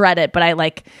 Not dread it, but I'm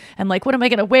like, what am I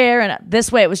gonna wear? And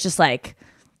this way, it was just like.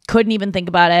 Couldn't even think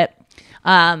about it.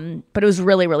 But it was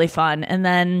really, really fun. And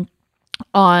then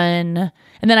I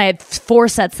had 4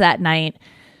 sets that night.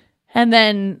 And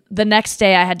then the next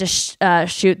day I had to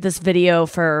shoot this video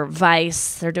for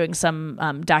Vice. They're doing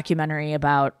some documentary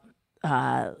about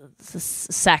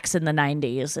sex in the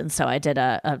 90s. And so I did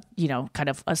a kind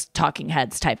of a Talking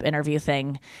Heads type interview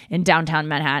thing in downtown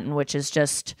Manhattan, which is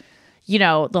just...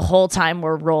 the whole time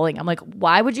we're rolling, I'm like,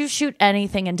 why would you shoot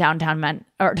anything in downtown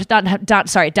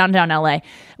downtown LA?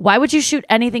 Why would you shoot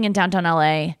anything in downtown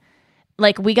LA?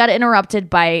 Like, we got interrupted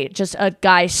by just a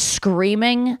guy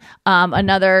screaming,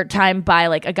 another time by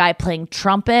like a guy playing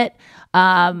trumpet,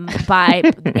 by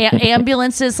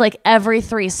ambulances like every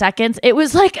 3 seconds. It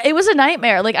was a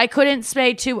nightmare. Like, I couldn't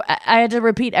say I had to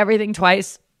repeat everything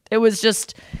twice. It was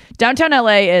just, downtown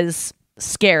LA is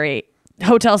scary.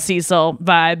 Hotel Cecil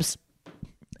vibes.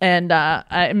 And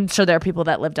I'm sure there are people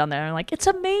that live down there and are like, it's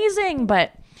amazing.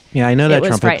 But yeah, I know that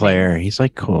trumpet player. He's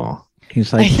like cool.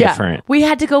 He's like different. We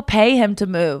had to go pay him to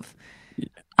move.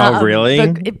 Oh, really?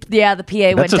 The PA went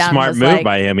down. That's a smart move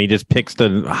by him. He just picks the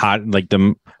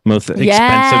most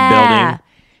expensive building.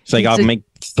 It's like, I'll make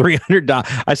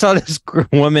 $300. I saw this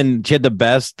woman. She had the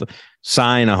best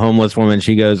sign, a homeless woman.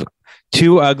 She goes,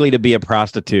 "Too ugly to be a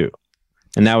prostitute."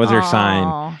 And that was her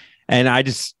sign. And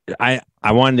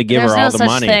I wanted to give her all the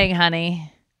money. There's no such thing,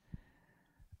 honey.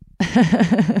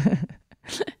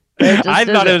 I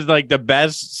thought it was like the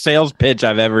best sales pitch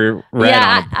I've ever read.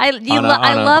 Yeah, I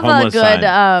love a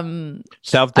good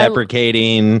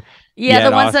self-deprecating. Yeah,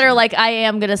 the ones that are like, I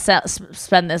am gonna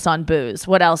spend this on booze.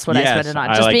 What else would I spend it on?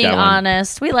 Just like being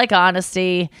honest. We like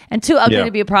honesty. And too ugly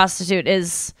to be a prostitute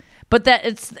but that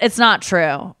it's not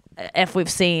true. If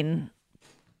we've seen,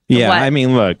 I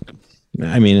mean, look.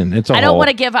 I mean, it's. I don't want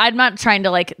to give. I'm not trying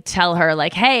to like tell her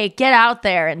like, "Hey, get out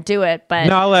there and do it." But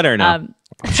no, I'll let her know.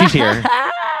 She's here.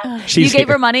 You gave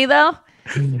her money though.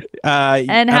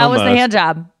 And how was the hand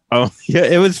job? Oh, yeah,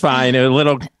 it was fine. It was a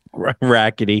little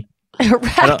rackety.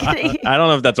 Rackety. I don't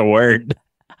know if that's a word.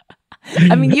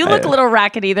 I mean, you look a little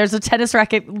rackety. There's a tennis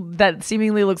racket that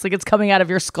seemingly looks like it's coming out of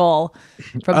your skull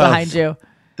from behind you.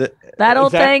 That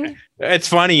old thing. It's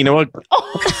funny. You know what?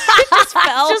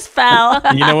 It just fell.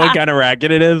 You know what kind of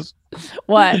racket it is?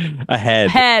 What? A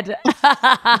head.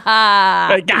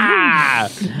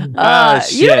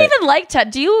 You don't even like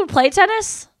tennis. Do you play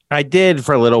tennis? I did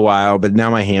for a little while, but now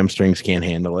my hamstrings can't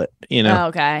handle it. Oh,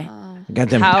 okay. I got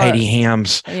them tighty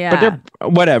hams. Yeah. But they're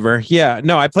whatever. Yeah.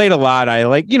 No, I played a lot. I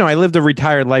lived a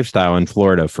retired lifestyle in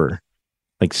Florida for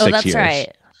like 6 years.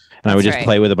 Right. And I would just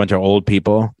play with a bunch of old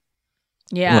people.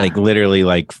 Yeah. Like literally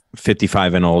like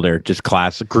 55 and older, just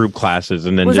group classes.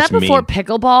 And then was just that before me.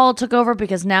 pickleball took over?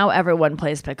 Because now everyone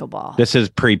plays pickleball. This is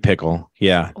pre-pickle.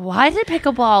 Yeah. Why did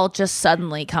pickleball just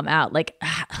suddenly come out? Like,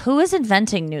 who is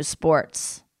inventing new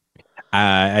sports?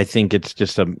 I think it's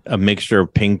just a mixture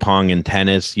of ping pong and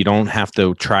tennis. You don't have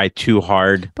to try too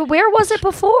hard. But where was it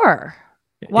before?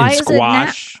 Why In is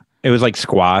squash, it was like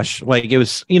squash. Like it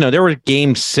was, there were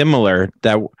games similar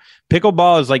that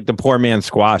pickleball is like the poor man's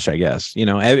squash, I guess.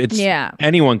 It's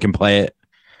anyone can play it.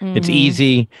 Mm-hmm. It's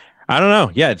easy. I don't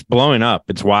know. Yeah, it's blowing up.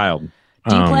 It's wild.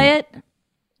 Do you play it?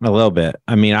 A little bit.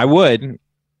 I mean, I would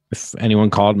if anyone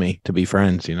called me to be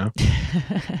friends, No,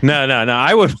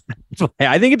 I would.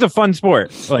 I think it's a fun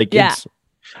sport. Like, it's,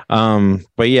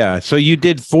 but yeah. So you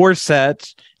did 4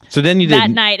 sets. So then you did that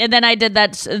night, and then I did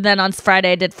that. And then on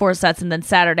Friday I did 4 sets, and then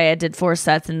Saturday I did 4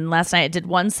 sets, and last night I did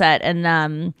 1 set,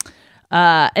 and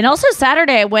also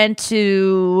Saturday we went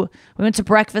to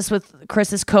breakfast with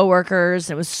Chris's coworkers.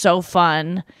 It was so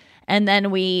fun, and then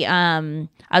I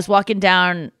was walking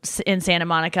down in Santa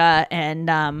Monica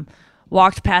and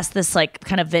walked past this like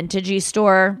kind of vintagey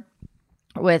store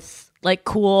with like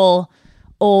cool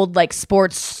old like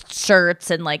sports shirts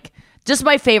and like. Just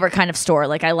my favorite kind of store.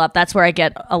 Like that's where I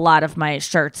get a lot of my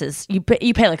shirts is you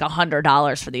pay like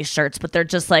 $100 for these shirts, but they're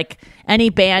just like any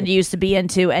band you used to be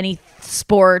into, any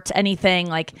sport, anything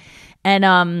like,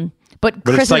 and, but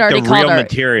Chris it's like had already the called real her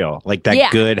material, like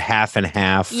that good half and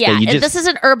half. Yeah, and this is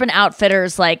an Urban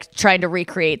Outfitters like trying to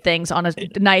recreate things on a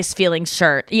nice feeling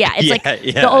shirt. Yeah,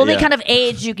 it's the only kind of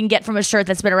age you can get from a shirt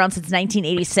that's been around since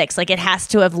 1986. Like it has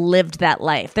to have lived that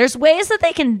life. There's ways that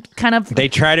they can kind of they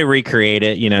try to recreate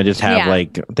it. Just have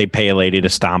like they pay a lady to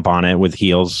stomp on it with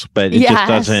heels, but it just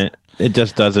doesn't. It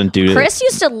just doesn't do. Chris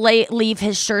used to leave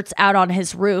his shirts out on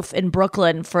his roof in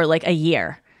Brooklyn for like a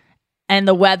year, and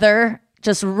the weather.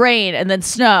 Just rain and then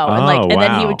snow and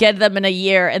then he would get them in a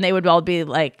year and they would all be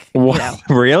like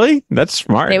really? That's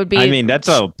smart. They would be that's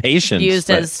a patience used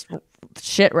as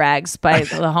shit rags by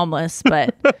the homeless,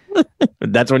 but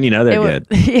that's when they're good.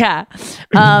 Yeah.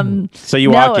 So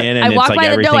you walk in and it's like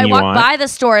everything you want. I walked by the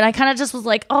store and I kind of just was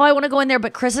like, oh, I want to go in there,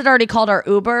 but Chris had already called our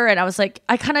Uber and I was like,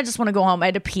 I kind of just want to go home. I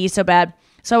had to pee so bad.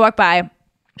 So I walked by.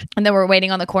 And then we're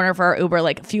waiting on the corner for our Uber,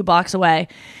 like a few blocks away.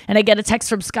 And I get a text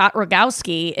from Scott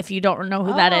Rogowski. If you don't know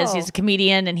who that is, he's a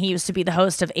comedian and he used to be the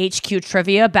host of HQ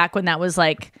Trivia back when that was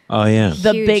like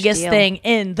the Huge biggest deal. thing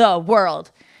in the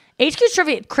world. HQ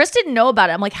Trivia, Chris didn't know about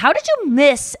it. I'm like, how did you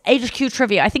miss HQ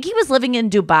Trivia? I think he was living in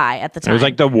Dubai at the time. It was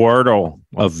like the Wordle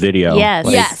of video. Yes.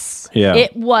 Yes. Yeah.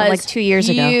 It was like 2 years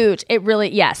ago. Huge. It really,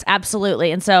 yes,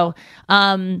 absolutely. And so,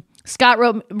 Scott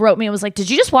wrote me and was like, did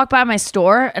you just walk by my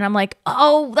store? And I'm like,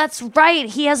 oh, that's right.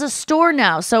 He has a store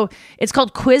now. So it's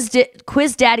called Quiz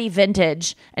Daddy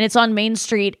Vintage. And it's on Main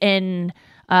Street in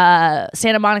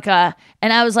Santa Monica.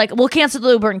 And I was like, we'll cancel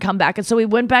the Uber and come back. And so we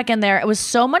went back in there. It was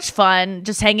so much fun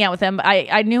just hanging out with him.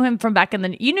 I knew him from back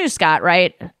in you knew Scott,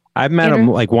 right? I've met him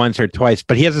like once or twice,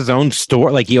 but he has his own store.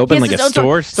 Like he opened like a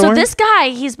store. So this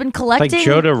guy, he's been collecting like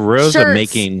Joe DeRosa shirts,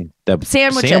 making the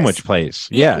sandwiches. sandwich place.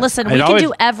 Yeah. Listen, we can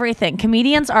do everything.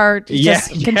 Comedians are just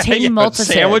contain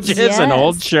multitudes. Sandwiches and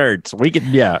old shirts. We could,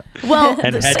 Well,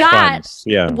 Scott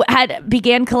funds.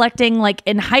 began collecting like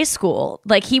in high school.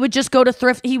 Like he would just go to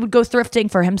thrift. He would go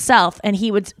thrifting for himself, and he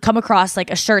would come across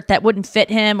like a shirt that wouldn't fit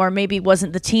him, or maybe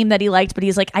wasn't the team that he liked. But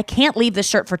he's like, I can't leave this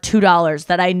shirt for $2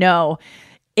 that I know.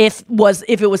 If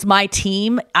it was my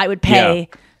team, I would pay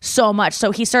so much.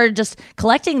 So he started just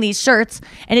collecting these shirts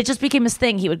and it just became his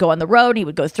thing. He would go on the road, he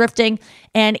would go thrifting,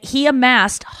 and he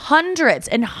amassed hundreds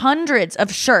and hundreds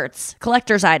of shirts,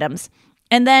 collector's items.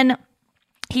 And then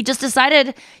he just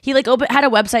decided he like had a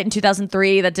website in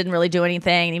 2003 that didn't really do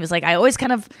anything. And he was like, I always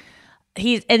kind of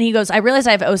he goes, I realized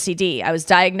I have OCD. I was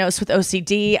diagnosed with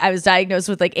OCD. I was diagnosed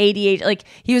with like ADHD. Like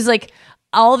he was like,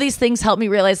 all these things help me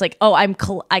realize like, oh,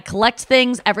 I collect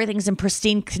things. Everything's in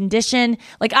pristine condition.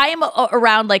 Like I am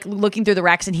around like looking through the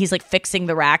racks and he's like fixing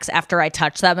the racks after I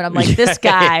touch them. And I'm like, this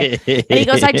guy. And he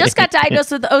goes, I just got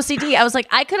diagnosed with OCD. I was like,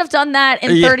 I could have done that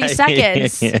in 30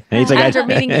 seconds. He's like, after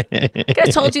meeting, I could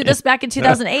have told you this back in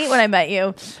 2008 when I met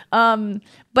you.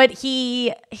 But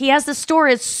he has the store.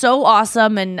 It's so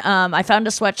awesome. And I found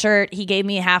a sweatshirt. He gave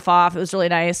me half off. It was really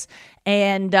nice.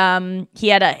 And he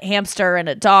had a hamster and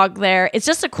a dog there. It's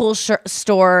just a cool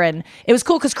store. And it was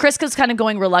cool because Chris was kind of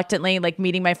going reluctantly, like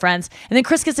meeting my friends. And then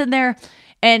Chris gets in there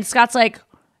and Scott's like,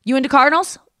 you into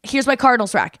Cardinals? here's my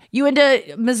Cardinals rack. You into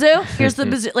Mizzou? Here's the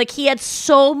Mizzou. Like, he had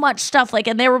so much stuff. Like,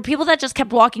 and there were people that just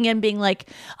kept walking in being like,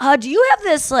 do you have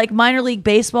this like minor league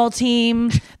baseball team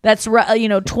that's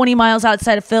 20 miles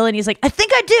outside of Philly? And he's like, I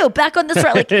think I do. Back on this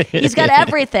route. Like, he's got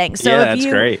everything. So yeah, if that's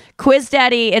you great. Quiz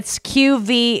Daddy, it's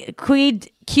QDV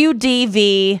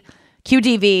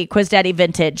Quiz Daddy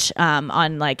Vintage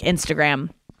on like Instagram.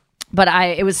 But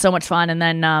it was so much fun. And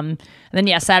then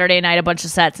Saturday night, a bunch of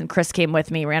sets, and Chris came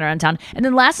with me, ran around town. And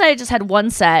then last night I just had one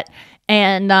set,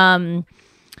 and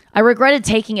I regretted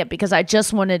taking it because I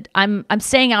just wanted, I'm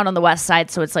staying out on the west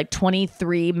side, so it's like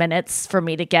 23 minutes for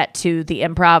me to get to the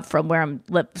Improv from where I'm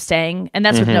staying. And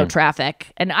that's with no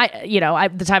traffic. And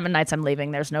the time of nights I'm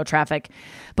leaving, there's no traffic.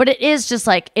 But it is just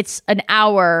like, it's an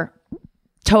hour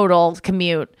total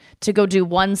commute to go do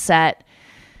one set.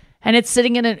 And it's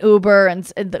sitting in an Uber, and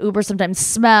the Uber sometimes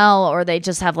smell, or they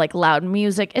just have like loud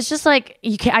music. It's just like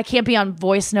I can't be on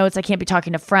voice notes. I can't be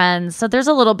talking to friends. So there's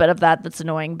a little bit of that that's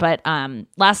annoying. But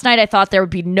last night I thought there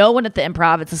would be no one at the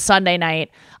Improv. It's a Sunday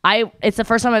night. It's the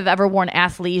first time I've ever worn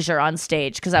athleisure on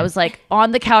stage because I was like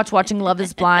on the couch watching Love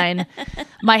Is Blind.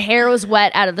 My hair was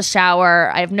wet out of the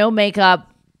shower. I have no makeup.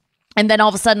 And then all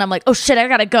of a sudden, I'm like, oh, shit, I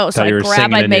got to go. So I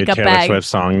grab my makeup Taylor bag. Swift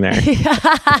song there.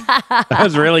 That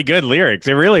was really good lyrics.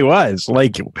 It really was.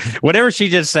 Like, whatever she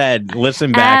just said,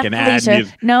 listen back and add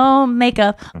music. No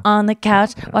makeup on the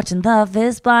couch, watching Love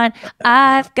Is Blind.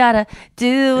 I've got to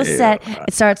do a set.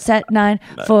 It starts at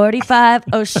 9:45.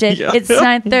 Oh, shit, it's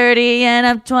 9:30, and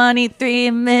I'm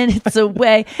 23 minutes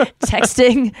away.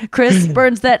 Texting Chris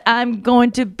Burns that I'm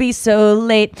going to be so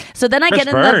late. So then I get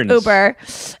in the Uber.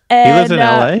 And, he lives in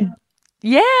L.A.?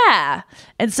 Yeah.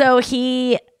 And so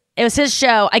it was his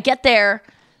show. I get there.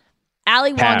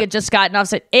 Ali Wong had just gotten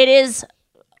off. It is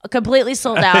completely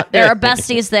sold out. There are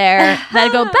besties there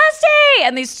that go, bestie!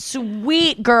 And these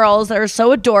sweet girls that are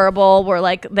so adorable were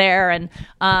like there. And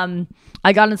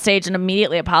I got on stage and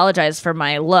immediately apologized for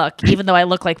my look, even though I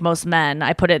look like most men.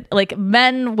 I put it like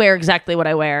men wear exactly what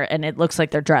I wear, and it looks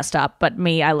like they're dressed up. But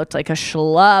me, I looked like a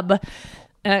schlub.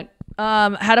 And,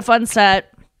 had a fun set.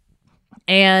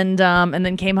 And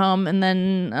then came home, and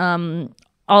then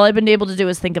all I've been able to do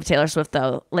is think of Taylor Swift,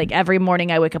 though. Like, every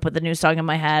morning I wake up with a new song in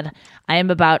my head. I am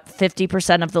about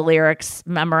 50% of the lyrics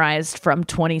memorized from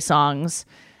 20 songs.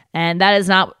 And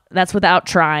that's without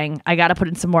trying. I got to put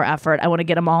in some more effort. I want to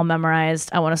get them all memorized.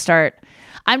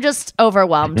 I'm just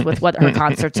overwhelmed with what her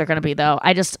concerts are going to be, though.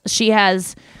 She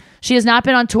has not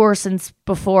been on tour since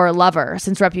before Lover,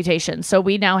 since Reputation. So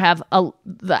we now have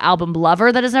the album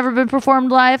Lover that has never been performed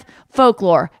live,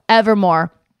 Folklore,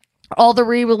 Evermore, all the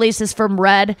re-releases from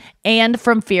Red and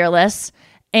from Fearless,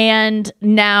 and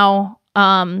now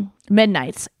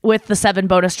Midnights with the 7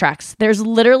 bonus tracks. There's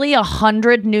literally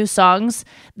 100 new songs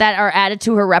that are added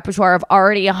to her repertoire of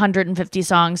already 150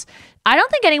 songs. I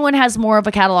don't think anyone has more of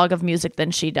a catalog of music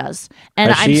than she does.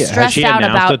 And I'm stressed out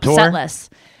about Setlist.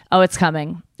 Oh, it's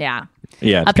coming. Yeah.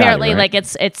 Yeah. Apparently, right? Like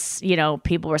it's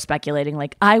people were speculating,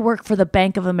 like, I work for the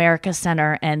Bank of America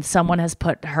Center, and someone has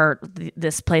put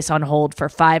this place on hold for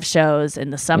 5 shows in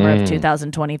the summer of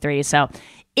 2023. So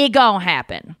it gonna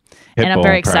happen. And I'm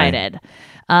very excited.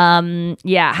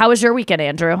 How was your weekend,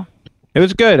 Andrew? It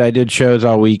was good. I did shows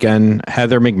all weekend.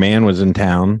 Heather McMahon was in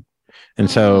town. And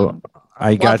so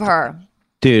I got her.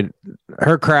 Dude,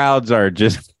 her crowds are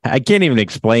just, I can't even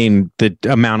explain the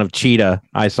amount of cheetah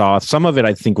I saw. Some of it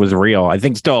I think was real. I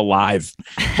think still alive.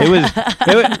 It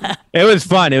was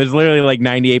fun. It was literally like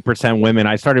 98% women.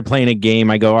 I started playing a game.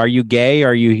 I go, are you gay? Or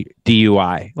are you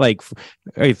DUI? Like,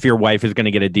 if your wife is going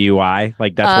to get a DUI,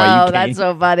 like that's why you came. That's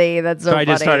so funny. That's so funny. I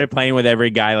just started playing with every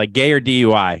guy, like gay or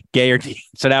DUI, gay or DUI.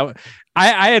 So that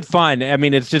I had fun. I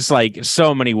mean, it's just like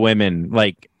so many women.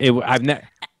 Like I've never.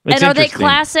 And are they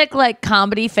classic like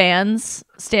comedy fans,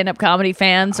 stand-up comedy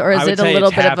fans, or is it a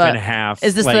little bit of a half?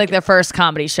 Is this like their first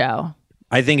comedy show?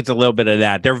 I think it's a little bit of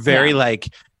that. They're very like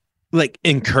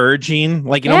encouraging.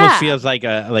 Like it almost feels like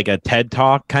a TED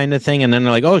Talk kind of thing. And then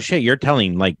they're like, "Oh shit, you're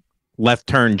telling like left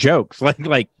turn jokes,"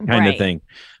 like kind of thing.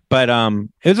 But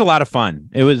it was a lot of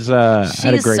fun. It was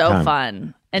had a great time.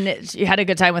 Fun. And you had a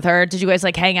good time with her. Did you guys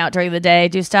like hang out during the day,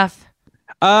 do stuff?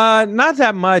 Not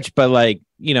that much, but like,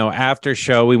 after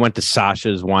show, we went to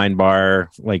Sasha's wine bar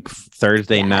like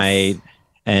Thursday night.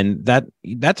 And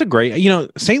that's a great,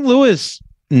 St. Louis,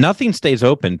 nothing stays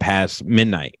open past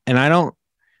midnight. And I don't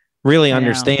really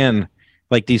understand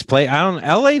like these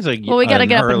LA's we got to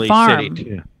get up and farm. City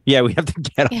too. Yeah, we have to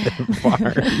get up and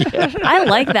farm. Yeah. I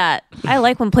like that. I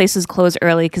like when places close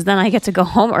early because then I get to go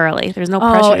home early. There's no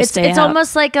pressure to stay it's out.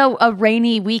 almost like a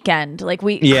rainy weekend. Like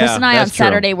Chris and I on that's true.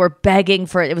 Saturday were begging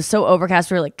for it. It was so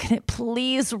overcast. We were like, can it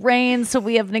please rain so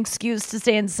we have an excuse to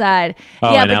stay inside?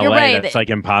 Oh, yeah, in but LA, you're right. that's like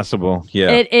impossible. Yeah.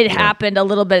 It happened a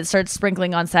little bit. It started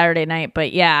sprinkling on Saturday night,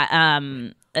 but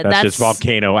that's just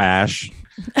volcano ash.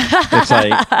 It's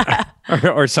like,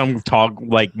 or some tall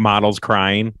like models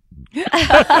crying.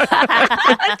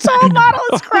 A tall model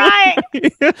is crying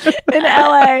in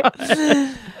LA.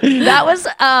 That was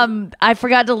I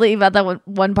forgot to leave out that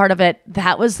one part of it.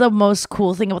 That was the most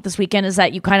cool thing about this weekend is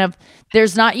that you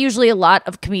there's not usually a lot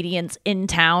of comedians in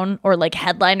town or like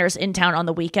headliners in town on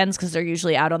the weekends because they're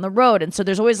usually out on the road, and so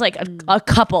there's always like a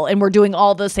couple, and we're doing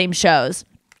all the same shows.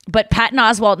 But Patton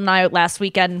Oswalt and I last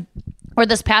weekend or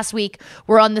this past week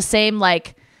were on the same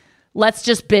like, let's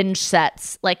just binge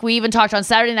sets. Like we even talked on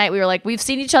Saturday night. We were like, we've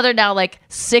seen each other now like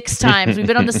 6 times. We've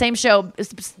been on the same show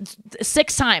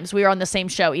 6 times. We were on the same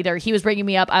show. Either he was bringing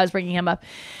me up, I was bringing him up.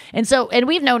 And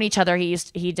we've known each other. He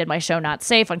did my show Not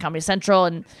Safe on Comedy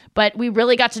Central. But we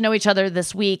really got to know each other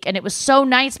this week. And it was so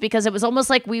nice because it was almost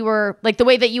like we were like the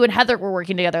way that you and Heather were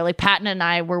working together, like Patton and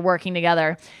I were working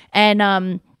together. And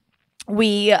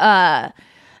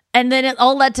and then it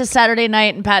all led to Saturday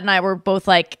night, and Pat and I were both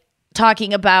like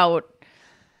talking about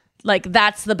like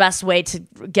that's the best way to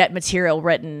get material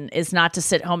written is not to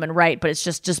sit home and write, but it's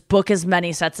just book as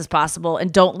many sets as possible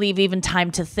and don't leave even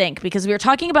time to think. Because we were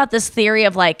talking about this theory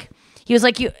of like, he was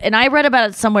like, you, and I read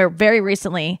about it somewhere very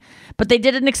recently, but they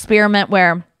did an experiment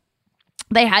where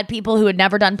they had people who had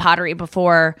never done pottery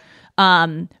before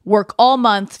work all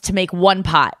month to make one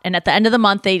pot. And at the end of the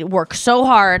month, they work so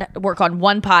hard, work on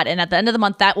one pot. And at the end of the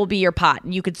month, that will be your pot.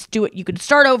 And you could do it. You could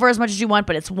start over as much as you want,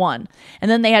 but it's one.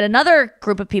 And then they had another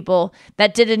group of people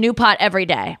that did a new pot every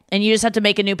day. And you just have to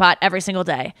make a new pot every single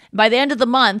day. By the end of the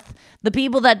month, the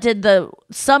people that did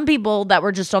some people that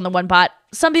were just on the one pot,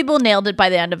 some people nailed it by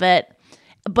the end of it.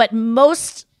 But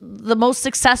the most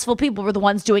successful people were the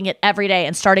ones doing it every day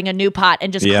and starting a new pot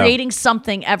and just creating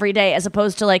something every day, as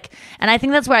opposed to like, and I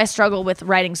think that's why I struggle with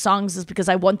writing songs, is because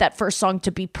I want that first song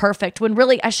to be perfect when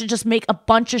really I should just make a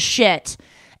bunch of shit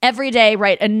every day,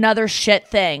 write another shit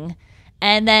thing.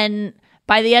 And then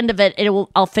by the end of it,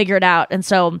 I'll figure it out. And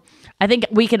so I think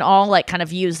we can all like kind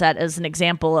of use that as an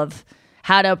example of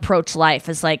how to approach life,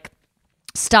 is like,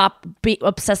 stop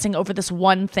obsessing over this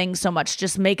one thing so much.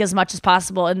 Just make as much as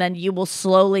possible, and then you will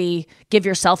slowly give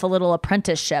yourself a little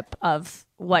apprenticeship of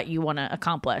what you want to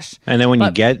accomplish. And then when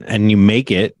you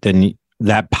make it, then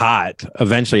that pot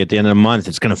eventually at the end of the month,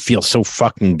 it's going to feel so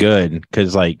fucking good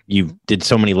because like you did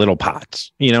so many little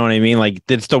pots. You know what I mean? Like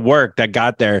it's the work that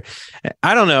got there.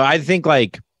 I don't know. I think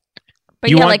like,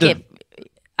 but you yeah, want like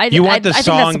you want the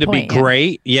song to point, be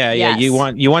great. Yeah. Yes. You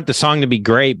want the song to be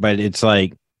great, but it's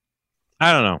like,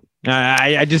 I don't know.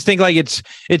 I just think like it's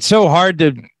so hard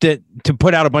to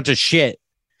put out a bunch of shit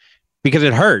because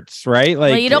it hurts, right?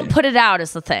 Like, well, you don't put it out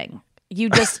is the thing.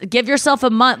 You just give yourself a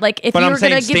month. Like if you were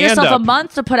going to give yourself a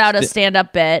month to put out a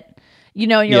stand-up bit, you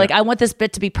know, and you're like, I want this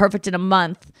bit to be perfect in a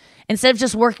month. Instead of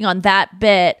just working on that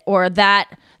bit or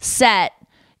that set,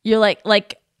 you're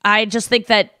like I just think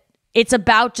that it's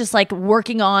about just like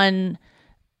working all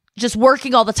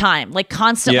the time, like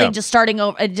constantly just starting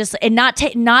over and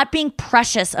not being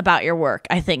precious about your work,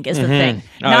 I think is the thing.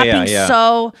 Not being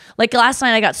so like last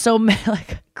night I got so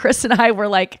like Chris and I were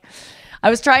like, I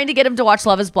was trying to get him to watch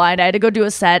Love is Blind. I had to go do a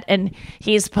set and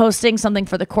he's posting something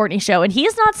for the Courtney show. And he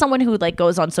is not someone who like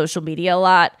goes on social media a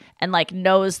lot and like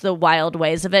knows the wild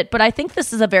ways of it. But I think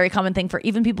this is a very common thing for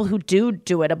even people who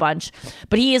do it a bunch.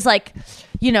 But he is like,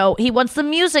 you know, he wants the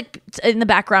music in the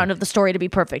background of the story to be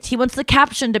perfect. He wants the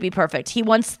caption to be perfect. He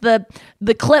wants the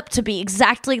clip to be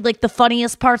exactly like the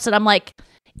funniest parts. And I'm like,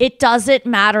 it doesn't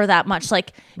matter that much.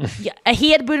 Like he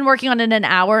had been working on it an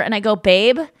hour and I go,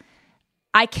 babe,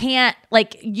 I can't,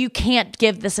 like, you can't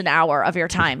give this an hour of your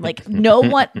time. Like, no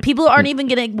one, people aren't even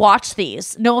going to watch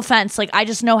these. No offense. Like, I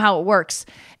just know how it works.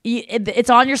 It's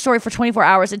on your story for 24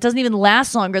 hours. It doesn't even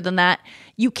last longer than that.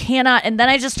 You cannot. And then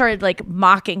I just started like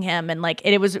mocking him, and like,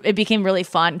 it became really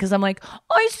fun because I'm like, oh,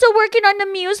 I'm still working on the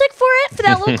music for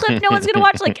that little clip no one's going to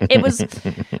watch. Like,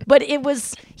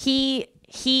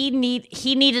 he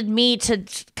needed me to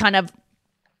kind of,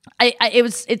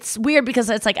 it's weird because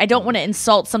it's like I don't want to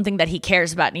insult something that he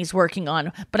cares about and he's working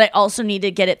on, but I also need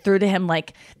to get it through to him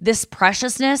like this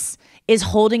preciousness is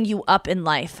holding you up in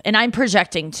life. And I'm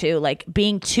projecting too, like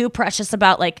being too precious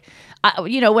about like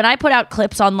you know, when I put out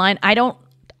clips online, I don't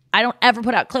ever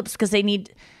put out clips because they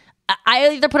need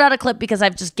I either put out a clip because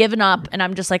I've just given up and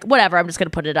I'm just like, whatever, I'm just going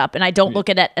to put it up and I don't look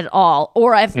at it at all.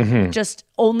 Or I've just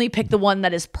only picked the one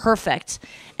that is perfect.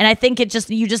 And I think you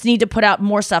just need to put out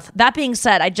more stuff. That being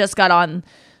said, I just got on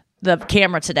the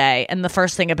camera today and the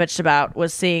first thing I bitched about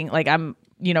was seeing like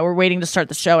we're waiting to start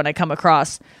the show and I come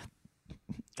across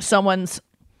someone's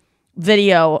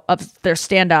video of their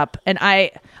stand-up and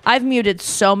I've muted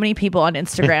so many people on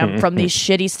Instagram from these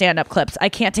shitty stand-up clips. I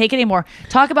can't take it anymore.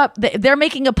 Talk about they're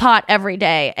making a pot every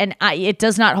day and it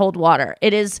does not hold water.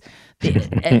 It is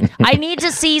I need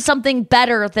to see something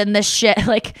better than this shit.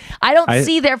 Like I don't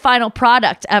see their final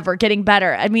product ever getting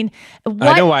better. I mean,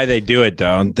 I know why they do it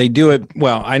though. They do it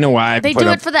well. I know why they do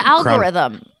it for the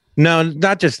algorithm. No,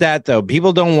 not just that though.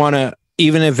 People don't want to,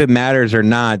 even if it matters or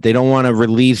not, they don't want to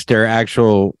release their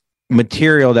actual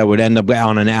material that would end up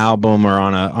on an album or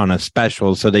on a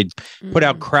special. So they put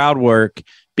out crowd work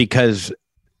because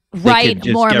write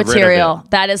more material.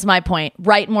 That is my point.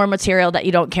 Write more material that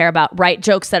you don't care about. Write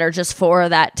jokes that are just for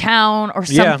that town or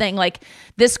something. Like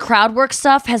this crowd work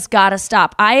stuff has got to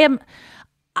stop.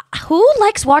 Who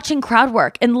likes watching crowd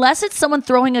work unless it's someone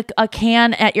throwing a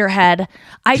can at your head?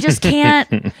 I just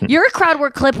can't. Your crowd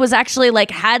work clip was actually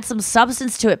like had some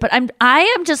substance to it, but I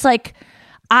am just like,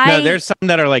 no, there's some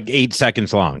that are like 8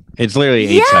 seconds long. It's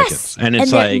literally 8 seconds. And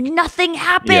it's like nothing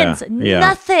happens.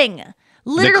 Nothing.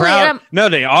 Literally.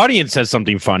 The audience says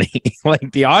something funny.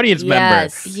 Like the audience member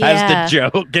has the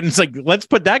joke. And it's like, let's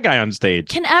put that guy on stage.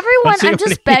 Can everyone, I'm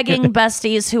just begging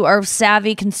besties who are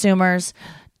savvy consumers,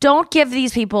 don't give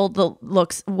these people the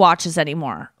watches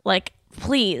anymore. Like,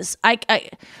 please. These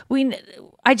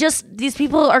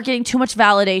people are getting too much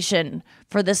validation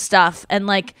for this stuff and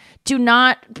like do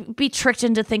not be tricked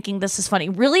into thinking this is funny.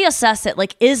 Really assess it.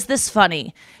 Like, is this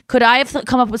funny? Could I have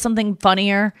come up with something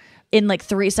funnier in like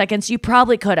 3 seconds? You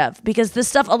probably could have, because this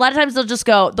stuff, a lot of times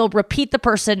they'll repeat the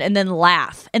person and then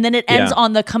laugh. And then it ends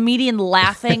on the comedian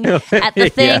laughing at the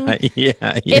thing.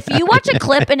 If you watch a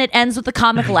clip and it ends with the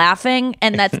comic laughing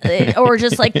and that's, or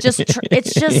just like,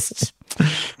 it's just,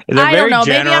 I don't know.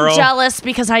 Maybe I'm jealous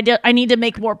because I need to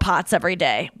make more pots every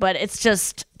day, but it's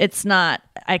not,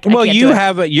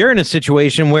 you're in a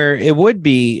situation where it would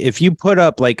be, if you put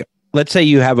up like, let's say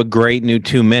you have a great new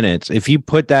 2 minutes. If you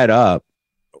put that up,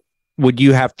 would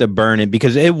you have to burn it?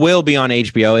 Because it will be on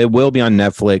HBO. It will be on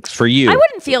Netflix for you. I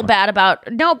wouldn't feel bad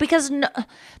because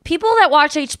people that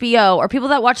watch HBO or people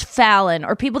that watch Fallon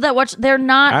or people that watch, they're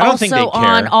not also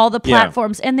on all the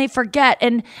platforms and they forget.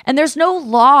 And there's no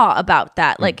law about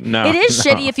that. Like it is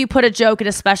shitty if you put a joke in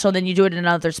a special and then you do it in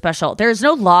another special. There's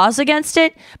no laws against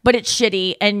it, but it's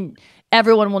shitty and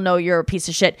everyone will know you're a piece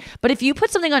of shit. But if you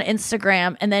put something on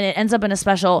Instagram and then it ends up in a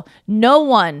special, no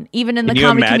one, even in the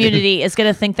comedy community, is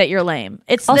going to think that you're lame.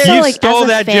 It's also you stole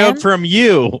that joke from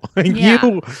you.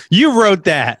 You wrote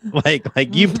that. Like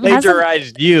you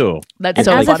plagiarized you. That's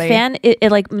so funny. As a fan, it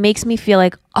like makes me feel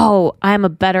like, oh, I'm a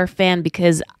better fan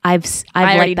because I've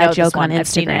liked that joke on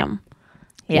Instagram.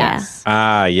 Yes.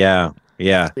 Yeah.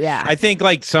 I think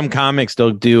like some comics,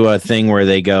 they'll do a thing where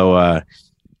they go,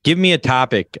 give me a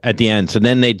topic at the end. So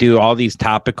then they do all these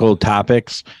topical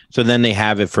topics. So then they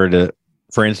have it for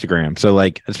Instagram. So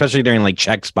like, especially during like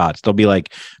check spots, they'll be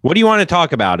like, what do you want to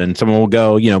talk about? And someone will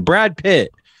go, Brad Pitt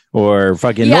or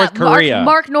fucking North Korea.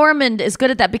 Mark Normand is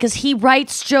good at that because he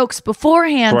writes jokes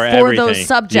beforehand for those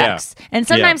subjects. Yeah. And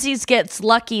sometimes he gets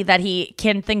lucky that he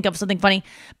can think of something funny.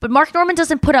 But Mark Normand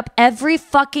doesn't put up every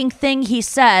fucking thing he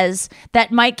says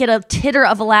that might get a titter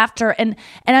of laughter. And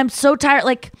I'm so tired.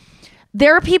 Like,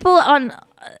 there are people on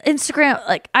Instagram,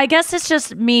 like, I guess it's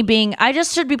just me I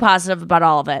just should be positive about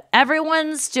all of it.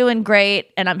 Everyone's doing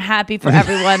great, and I'm happy for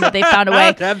everyone that they found a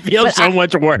way. That feels so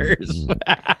much worse.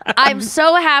 I'm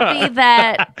so happy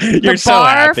that the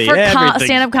bar for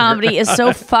stand-up comedy is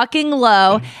so fucking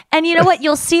low. And you know what?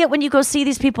 You'll see it when you go see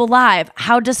these people live,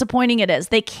 how disappointing it is.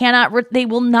 They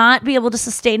will not be able to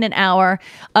sustain an hour.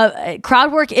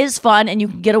 Crowd work is fun, and you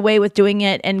can get away with doing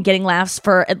it and getting laughs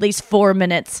for at least 4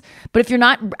 minutes. But if you're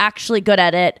not actually good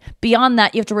at it, beyond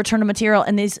that, you have to return to material.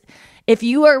 And if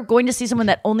you are going to see someone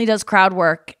that only does crowd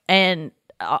work and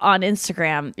on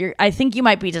Instagram, I think you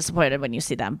might be disappointed when you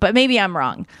see them, but maybe I'm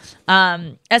wrong.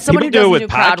 As someone who doesn't do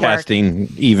crowd work,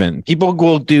 even people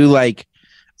will do like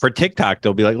for TikTok,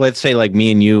 they'll be like, let's say like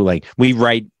me and you, like we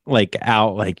write like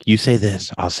out, like you say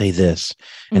this, I'll say this,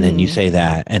 and then you say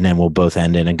that, and then we'll both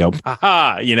end it and go,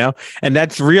 haha, and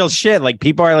that's real shit. Like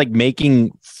people are like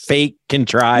making fake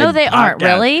contrived. No, they aren't, podcast.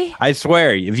 really? I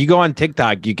swear. If you go on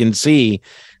TikTok, you can see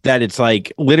that it's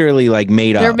like literally like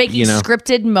made up. They're making you know?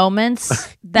 scripted moments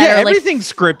that Yeah, are like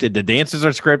everything's scripted. The dances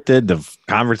are scripted. The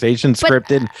conversation's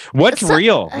scripted. What's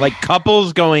real? Like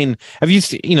couples going. Have you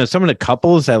seen? You know, some of the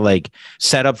couples that like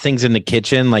set up things in the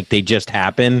kitchen like they just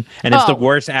happen, and it's the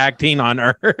worst acting on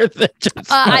earth.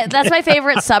 That's my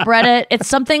favorite subreddit. It's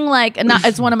something like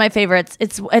it's one of my favorites.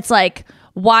 It's like,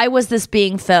 why was this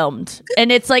being filmed?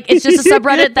 And it's like, it's just a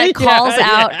subreddit that calls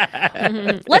out.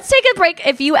 Let's take a break.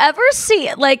 If you ever see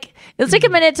it, like, let's take a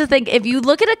minute to think. If you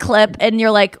look at a clip and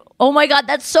you're like, oh my God,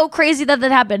 that's so crazy that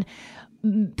happened.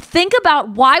 Think about,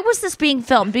 why was this being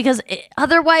filmed? Because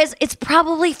otherwise it's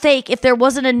probably fake if there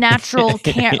wasn't a natural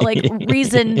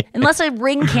reason, unless a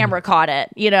Ring camera caught it,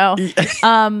 you know?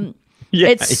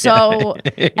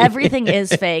 Everything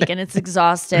is fake and it's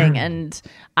exhausting, and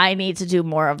I need to do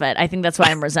more of it. I think that's why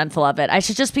I'm resentful of it. I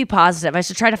should just be positive. I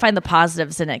should try to find the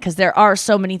positives in it, because there are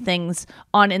so many things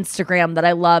on Instagram that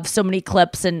I love, so many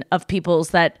clips of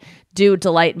people's that do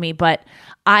delight me. But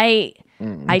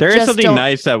there is something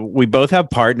nice that we both have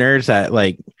partners that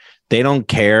like they don't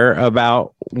care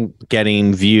about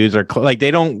getting views or like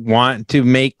they don't want to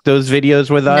make those videos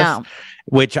with us,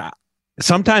 which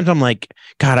sometimes I'm like,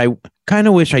 God, I kind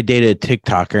of wish I dated a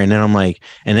TikToker. And then I'm like,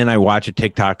 and then I watch a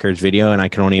TikToker's video and I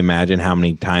can only imagine how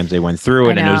many times they went through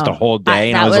it. And it was the whole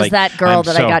day. That was was like, that girl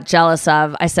I got jealous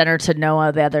of. I sent her to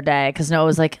Noah the other day because Noah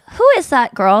was like, who is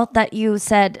that girl that you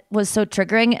said was so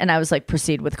triggering? And I was like,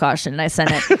 proceed with caution. And I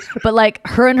sent it. But like,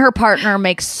 her and her partner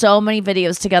make so many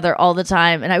videos together all the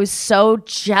time. And I was so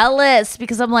jealous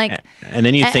because I'm like. And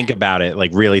then you think about it,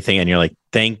 like really think, and you're like,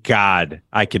 thank God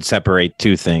I could separate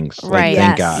two things. Like, right.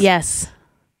 Thank God. Yes.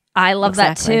 I love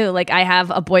that too. Like, I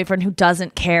have a boyfriend who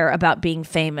doesn't care about being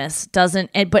famous,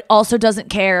 but also doesn't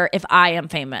care if I am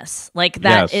famous. Like,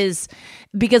 that is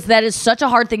because that is such a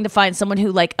hard thing to find, someone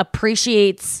who like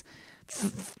appreciates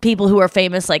people who are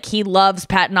famous. Like, he loves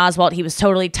Patton Oswalt. He was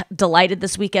totally delighted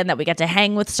this weekend that we got to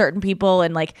hang with certain people,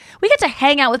 and like we got to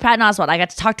hang out with Patton Oswalt. I got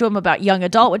to talk to him about Young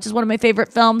Adult, which is one of my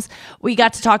favorite films. We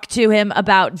got to talk to him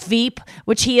about Veep,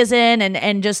 which he is in,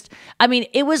 and just, I mean,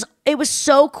 it was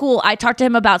so cool. I talked to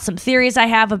him about some theories I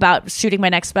have about shooting my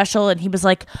next special, and he was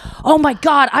like, oh my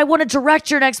God, I want to direct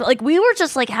your next. Like, we were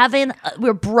just like we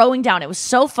were broing down. It was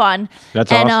so fun.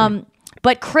 That's awesome.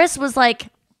 But Chris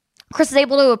is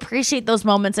able to appreciate those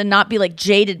moments and not be like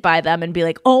jaded by them and be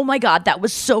like, oh my God, that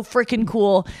was so freaking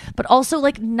cool. But also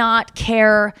like not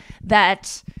care to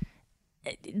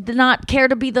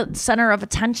be the center of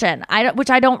attention. Which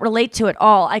I don't relate to at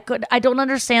all. I don't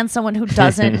understand someone who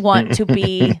doesn't want to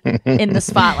be in the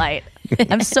spotlight.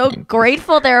 I'm so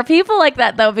grateful there are people like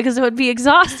that though, because it would be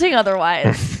exhausting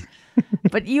otherwise.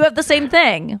 But you have the same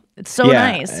thing. It's so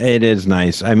nice. It is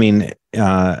nice. I mean,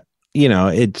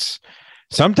 it's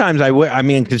sometimes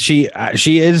because she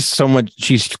is so much,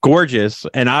 she's gorgeous,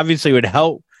 and obviously would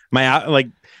help my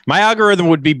algorithm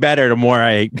would be better the more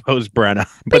I post Brenna.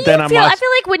 But then I feel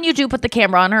like when you do put the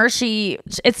camera on her,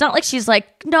 it's not like she's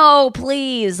like, no,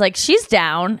 please. Like, she's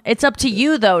down. It's up to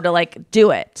you though to like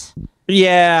do it.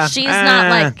 Yeah. She's not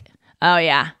like, oh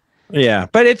yeah. Yeah.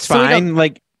 But it's fine.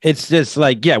 Like, it's just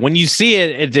like, when you see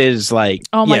it, it is like,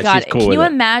 oh my God. She's cool. Can you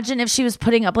imagine if she was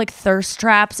putting up like thirst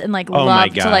traps and like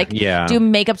love to like do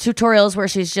makeup tutorials where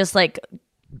she's just like,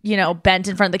 bent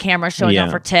in front of the camera showing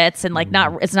off her tits, and like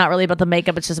it's not really about the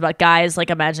makeup, it's just about guys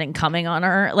like imagining coming on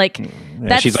her. Like,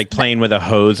 she's like playing with a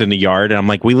hose in the yard, and I'm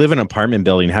like, we live in an apartment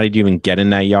building. How did you even get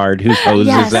in that yard? Whose hose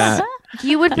is that?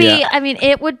 You would be, I mean,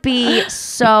 it would be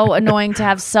so annoying to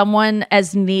have someone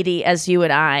as needy as you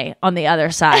and I on the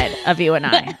other side of you and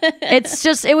I. It's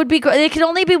just, it would be, it can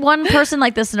only be one person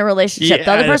like this in a relationship.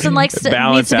 The other person needs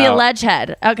to be a ledge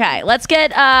head. Okay,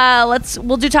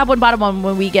 we'll do top one, bottom one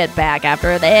when we get back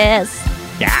after this.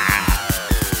 Yeah.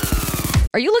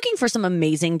 Are you looking for some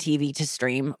amazing TV to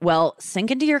stream? Well,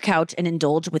 sink into your couch and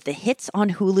indulge with the hits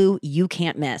on Hulu you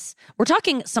can't miss. We're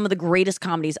talking some of the greatest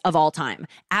comedies of all time,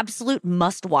 absolute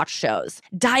must-watch shows.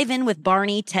 Dive in with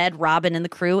Barney, Ted, Robin, and the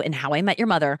crew in How I Met Your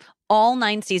Mother. All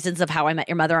 9 seasons of How I Met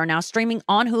Your Mother are now streaming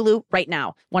on Hulu right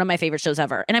now. One of my favorite shows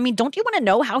ever. And I mean, don't you want to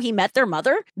know how he met their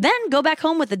mother? Then go back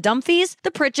home with the Dumfies,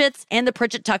 the Pritchetts, and the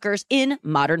Pritchett Tuckers in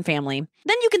Modern Family.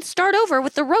 Then you can start over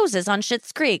with the Roses on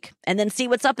Schitt's Creek. And then see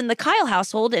what's up in the Kyle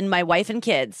household in My Wife and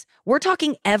Kids. We're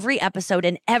talking every episode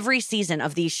and every season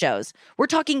of these shows. We're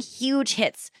talking huge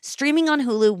hits, streaming on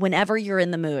Hulu whenever you're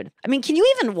in the mood. I mean, can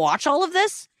you even watch all of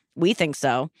this? We think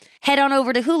so. Head on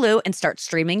over to Hulu and start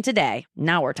streaming today.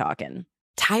 Now we're talking.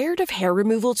 Tired of hair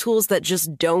removal tools that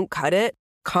just don't cut it?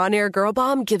 Conair Girl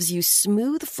Bomb gives you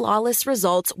smooth, flawless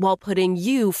results while putting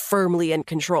you firmly in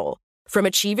control. From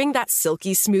achieving that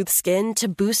silky smooth skin to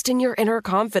boosting your inner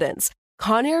confidence,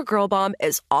 Conair Girl Bomb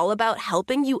is all about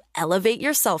helping you elevate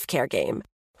your self-care game.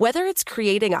 Whether it's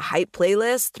creating a hype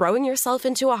playlist, throwing yourself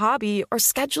into a hobby, or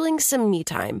scheduling some me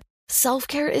time,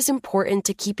 self-care is important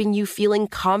to keeping you feeling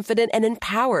confident and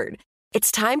empowered.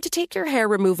 It's time to take your hair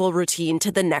removal routine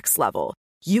to the next level.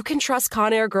 You can trust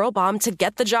Conair Girl Bomb to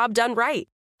get the job done right.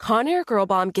 Conair Girl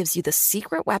Bomb gives you the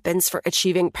secret weapons for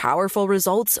achieving powerful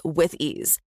results with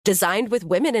ease. Designed with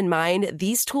women in mind,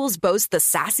 these tools boast the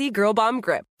sassy Girl Bomb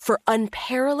grip for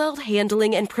unparalleled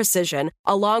handling and precision,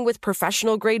 along with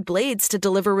professional-grade blades to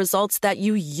deliver results that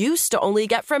you used to only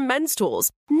get from men's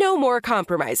tools. No more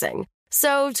compromising.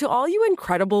 So, to all you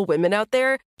incredible women out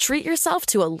there, treat yourself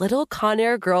to a little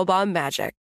Conair Girl Bomb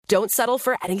magic. Don't settle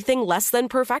for anything less than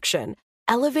perfection.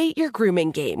 Elevate your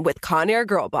grooming game with Conair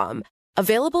Girl Bomb.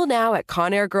 Available now at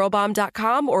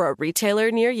ConairGirlBomb.com or a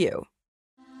retailer near you.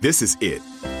 This is it.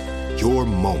 Your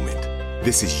moment.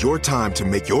 This is your time to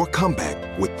make your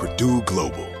comeback with Purdue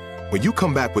Global. When you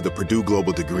come back with a Purdue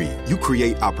Global degree, you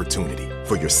create opportunity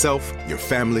for yourself, your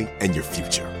family, and your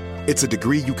future. It's a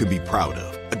degree you can be proud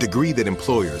of, a degree that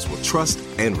employers will trust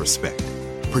and respect.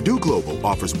 Purdue Global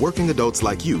offers working adults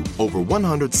like you over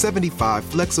 175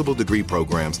 flexible degree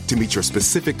programs to meet your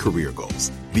specific career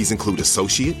goals. These include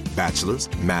associate,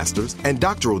 bachelor's, master's, and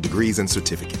doctoral degrees and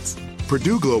certificates.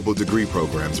 Purdue Global degree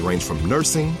programs range from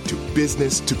nursing to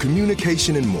business to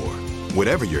communication and more.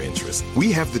 Whatever your interest,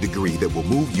 we have the degree that will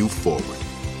move you forward.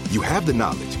 You have the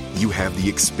knowledge, you have the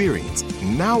experience.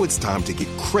 Now it's time to get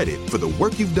credit for the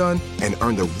work you've done and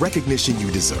earn the recognition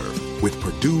you deserve with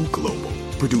Purdue Global,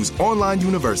 Purdue's online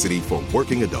university for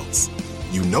working adults.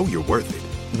 You know you're worth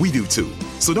it. We do too.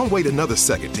 So don't wait another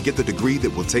second to get the degree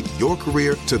that will take your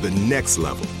career to the next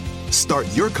level. Start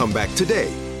your comeback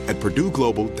today at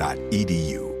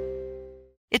purdueglobal.edu.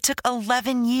 It took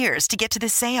 11 years to get to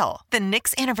this sale. The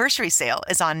Knix Anniversary Sale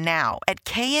is on now at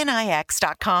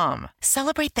knix.com.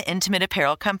 Celebrate the intimate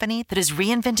apparel company that has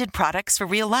reinvented products for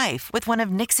real life with one of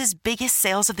Knix's biggest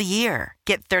sales of the year.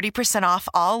 Get 30% off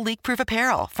all leak-proof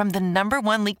apparel from the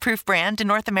 #1 leak-proof brand in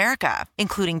North America,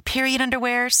 including period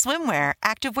underwear, swimwear,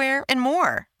 activewear, and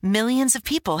more. Millions of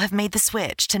people have made the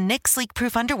switch to Knix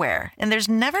leak-proof underwear, and there's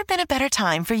never been a better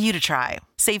time for you to try.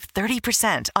 Save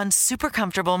 30% on super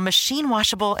comfortable,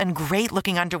 machine-washable, and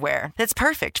great-looking underwear that's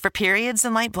perfect for periods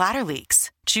and light bladder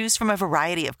leaks. Choose from a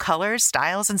variety of colors,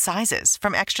 styles, and sizes,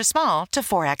 from extra small to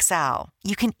 4XL.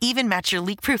 You can even match your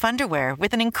leak-proof underwear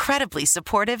with an incredibly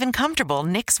supportive and comfortable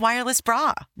Knix wireless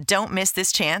bra. Don't miss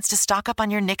this chance to stock up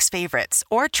on your Knix favorites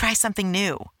or try something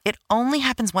new. It only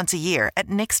happens once a year at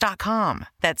Knix.com.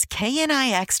 That's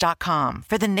KNIX.com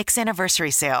for the Knix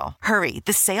Anniversary Sale. Hurry,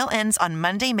 the sale ends on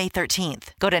Monday, May 13th.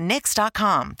 Go to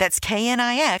Knix.com. That's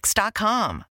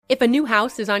KNIX.com. If a new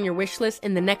house is on your wish list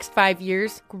in the next 5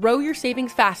 years, grow your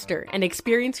savings faster and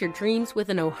experience your dreams with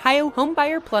an Ohio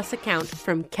Homebuyer Plus account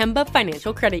from Kemba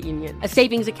Financial Credit Union. A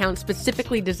savings account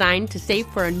specifically designed to save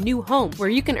for a new home, where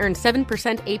you can earn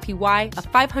 7% APY, a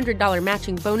 $500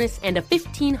 matching bonus, and a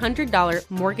 $1,500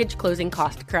 mortgage closing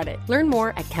cost credit. Learn more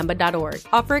at Kemba.org.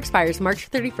 Offer expires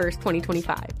March 31st,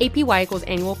 2025. APY equals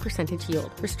annual percentage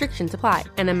yield. Restrictions apply.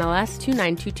 NMLS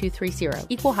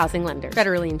 292230. Equal housing lender.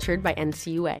 Federally insured by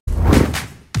NCUA.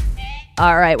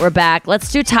 All right, we're back.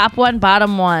 Let's do top one,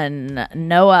 bottom one.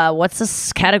 Noah, what's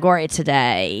this category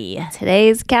today?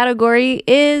 Today's category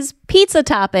is pizza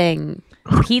topping.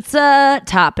 Pizza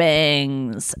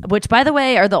toppings, which, by the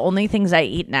way, are the only things I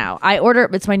eat now.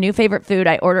 It's my new favorite food.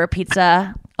 I order a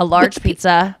pizza, a large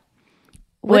pizza.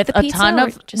 With a ton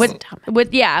of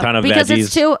because veggies.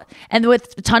 It's too, and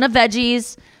with a ton of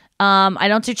veggies. I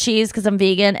don't do cheese because I'm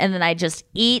vegan, and then I just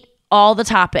eat all the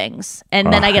toppings,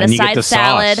 and then I get a side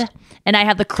salad, and I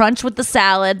have the crunch with the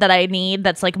salad that I need.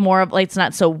 That's like more of like, it's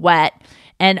not so wet,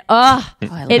 and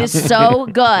it is so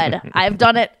good. I've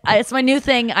done it. It's my new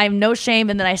thing. I have no shame,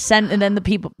 and then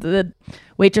the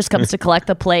waitress comes to collect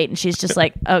the plate, and she's just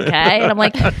like, okay, and I'm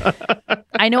like,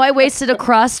 I know I wasted a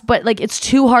crust, but like, it's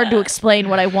too hard to explain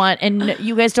what I want, and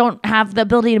you guys don't have the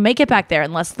ability to make it back there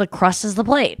unless the crust is the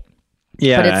plate.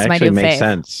 Yeah, but it's it my actually new makes fave.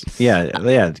 sense. Yeah.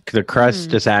 The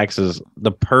crust just acts as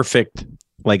the perfect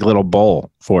like little bowl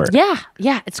for it.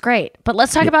 Yeah, it's great. But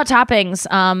let's talk about toppings.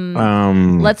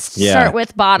 Let's start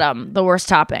with bottom, the worst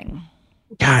topping.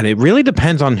 God, it really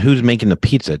depends on who's making the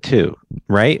pizza too,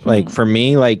 right? Like for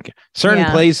me, like certain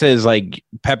places, like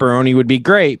pepperoni would be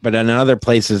great, but in other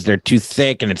places they're too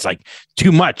thick and it's like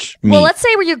too much meat. Well, let's say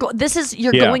where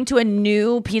you're going to a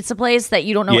new pizza place that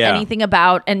you don't know anything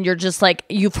about, and you're just like,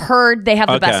 you've heard they have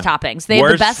the best toppings. They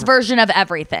have the best version of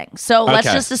everything. So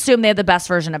let's just assume they have the best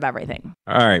version of everything.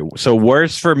 All right. So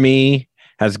worst for me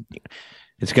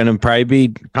it's going to probably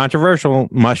be controversial.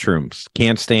 Mushrooms.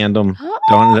 Can't stand them.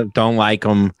 Don't like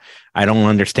them. I don't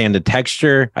understand the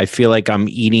texture. I feel like I'm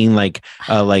eating like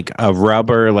a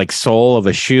rubber like sole of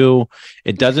a shoe.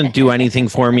 It doesn't do anything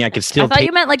for me. I could still. I thought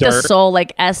you meant like dirt. the sole,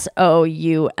 like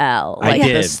SOUL, like I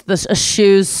did. a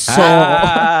shoe's sole.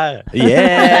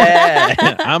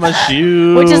 Yeah, I'm a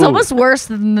shoe, which is almost worse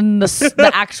than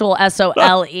the actual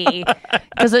SOLE,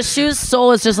 because a shoe's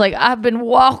sole is just like, I've been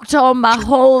walked on my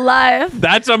whole life.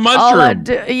 That's a mushroom.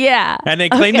 Yeah, and they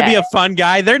claim to be a fun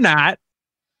guy. They're not.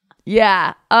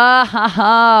 Yeah. Pun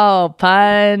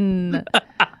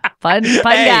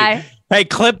guy. Hey,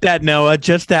 clip that, Noah.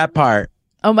 Just that part.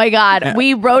 Oh my God.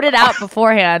 We wrote it out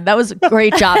beforehand. That was a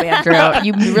great job, Andrew.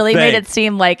 You really made it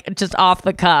seem like just off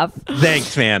the cuff.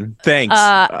 Thanks, man. Thanks.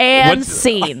 And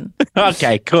scene.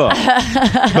 Okay, cool.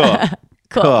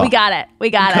 Cool. We got it.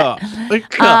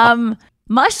 Cool.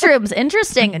 Mushrooms.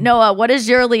 Interesting. Noah, what is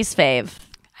your least fave?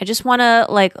 I just want to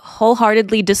like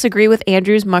wholeheartedly disagree with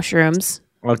Andrew's mushrooms.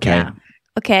 Okay. Yeah.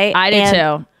 Okay. I do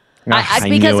too. I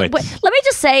because knew it. Let me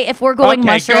just say, if we're going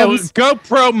mushrooms, go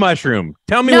pro mushroom.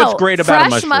 Tell me what's great about a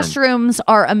mushroom. Fresh mushrooms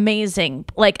are amazing.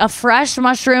 Like a fresh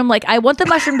mushroom, like I want the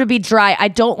mushroom to be dry. I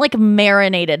don't like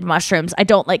marinated mushrooms. I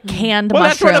don't like canned mushrooms. Well,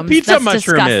 that's what a pizza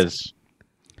mushroom is.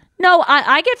 No,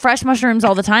 I get fresh mushrooms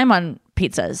all the time on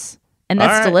pizzas. And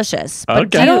that's delicious.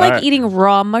 But I don't like eating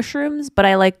raw mushrooms, but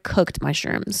I like cooked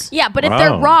mushrooms. Yeah, but if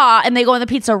they're raw and they go in the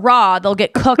pizza raw, they'll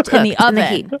get cooked in the oven. In the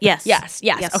heat. Yes.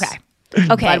 Okay.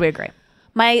 Okay. We agree.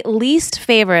 My least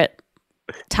favorite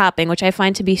topping, which I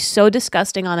find to be so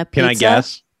disgusting on a pizza. Can I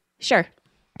guess? Sure.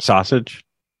 Sausage?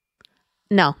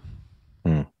 No.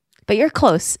 But you're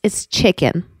close. It's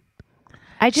chicken.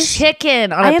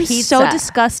 Chicken on a pizza. I am so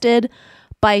disgusted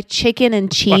by chicken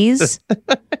and cheese.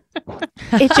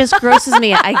 It just grosses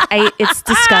me. It's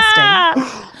disgusting.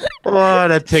 Oh,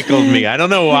 that tickled me. I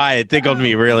don't know why it tickled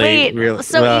me. Really.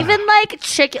 So even like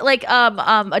chicken, like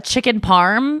a chicken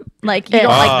parm, like you don't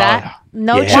like that?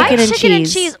 No chicken and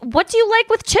cheese. What do you like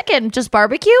with chicken? Just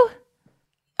barbecue?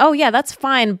 Oh yeah, that's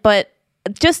fine. But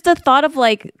just the thought of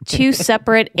like two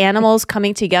separate animals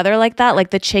coming together like that, like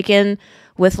the chicken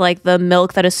with like the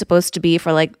milk that is supposed to be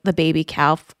for like the baby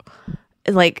calf,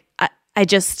 like it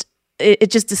just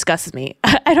disgusts me.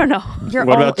 I don't know. What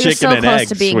about chicken so and close eggs?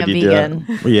 to being a vegan.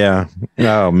 Yeah.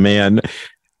 Oh man.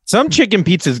 Some chicken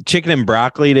pizzas, chicken and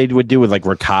broccoli, they would do with like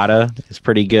ricotta. It's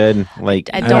pretty good. Like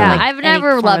I don't like I've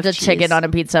never loved a chicken on a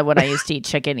pizza when I used to eat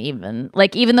chicken. Even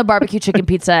the barbecue chicken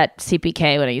pizza at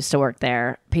CPK when I used to work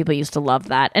there, people used to love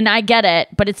that. And I get it,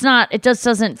 but it's not. It just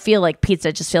doesn't feel like pizza.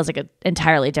 It just feels like an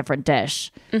entirely different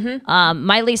dish. Mm-hmm.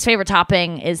 My least favorite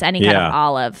topping is any kind of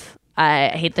olive. I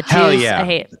hate the juice. Hell yeah. I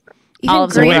hate even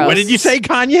olives. Wait, what did you say,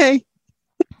 Kanye?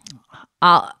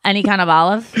 Any kind of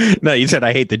olive? No, you said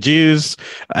I hate the juice.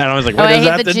 And I was like, what I does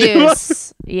hate that the to do?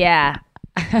 juice. Yeah.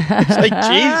 It's like,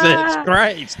 Jesus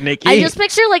Christ, Nikki. I just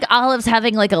picture like olives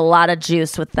having like a lot of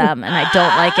juice with them, and I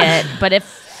don't like it. But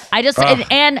if I just the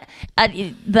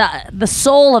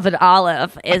soul of an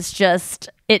olive is just,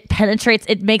 it penetrates.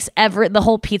 It makes the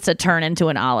whole pizza turn into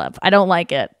an olive. I don't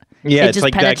like it. Yeah, it's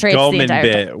like that Goldman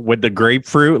bit with the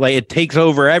grapefruit. Like it takes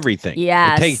over everything.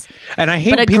 Yes. And I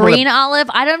hate but a people green olive,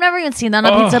 I've never even seen that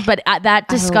on pizza, but that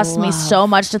disgusts me so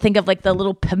much to think of like the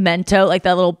little pimento, like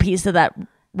that little piece of that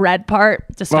red part.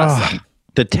 Disgusting.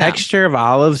 The texture of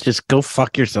olives, just go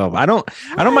fuck yourself. I don't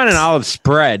mind an olive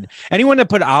spread. Anyone that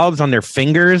put olives on their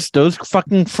fingers, those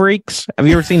fucking freaks. Have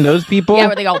you ever seen those people? Yeah,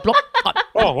 where they go.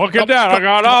 Oh, look at that! I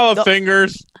got olive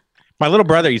fingers. My little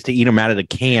brother used to eat them out of the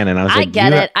can, and I was like, I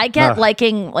get it. I get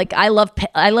liking, like, I love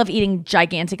eating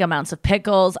gigantic amounts of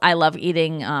pickles. I love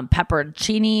eating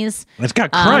pepperoncinis. It's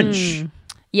got crunch.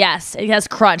 Yes, it has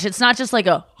crunch. It's not just like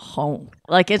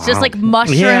it's just like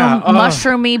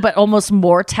mushroomy, but almost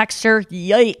more texture.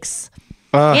 Yikes.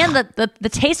 And the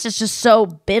taste is just so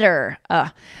bitter.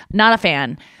 Not a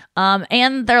fan.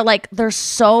 And they're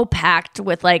so packed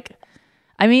with like,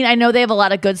 I mean, I know they have a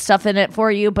lot of good stuff in it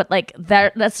for you, but like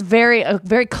that's a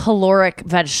very caloric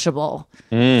vegetable.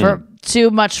 For too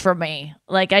much for me.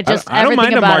 Like I don't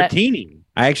mind a martini.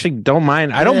 I actually don't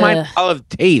mind. I don't mind olive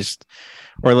taste.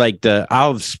 or like the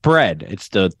olive spread. It's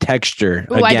the texture.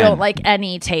 Ooh, I don't like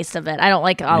any taste of it. I don't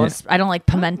like olives. I don't like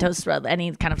pimento spread,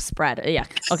 any kind of spread. Yeah.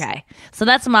 Okay. So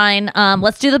that's mine.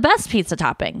 Let's do the best pizza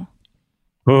topping.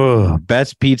 Oh,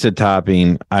 best pizza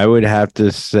topping. I would have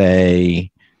to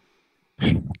say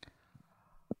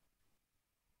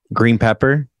green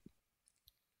pepper.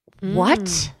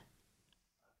 What?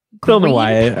 Don't know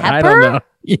why. I don't know.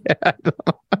 Yeah.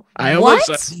 I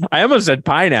almost said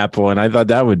pineapple, and I thought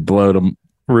that would blow the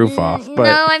roof off. But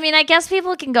no, I mean, I guess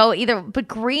people can go either, but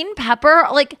green pepper,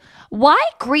 like, why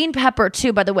green pepper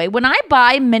too, by the way? When I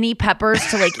buy mini peppers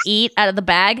to like eat out of the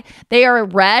bag, they are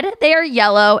red, they are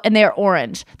yellow, and they are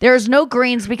orange. There's no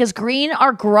greens because green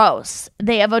are gross.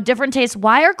 They have a different taste.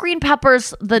 Why are green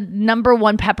peppers the number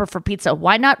one pepper for pizza?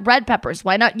 Why not red peppers?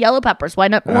 Why not yellow peppers? Why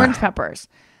not orange peppers?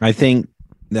 I think,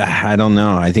 I don't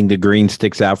know. I think the green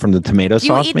sticks out from the tomato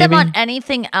sauce. Do you eat them on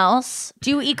anything else? Do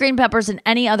you eat green peppers in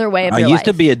any other way of your life? I used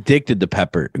to be addicted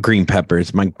to green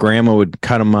peppers. My grandma would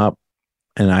cut them up,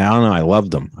 and I don't know. I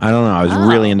loved them. I don't know. I was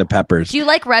really into peppers. Do you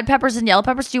like red peppers and yellow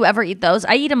peppers? Do you ever eat those?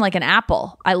 I eat them like an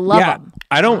apple. I love them.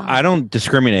 I don't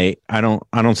discriminate. I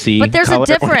don't see. But there's a color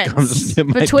when it comes difference to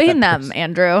my between peppers. them,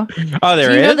 Andrew. Oh,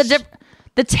 there Do you is? know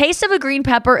the taste of a green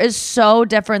pepper is so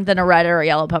different than a red or a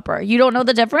yellow pepper. You don't know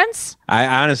the difference? I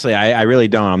honestly, I really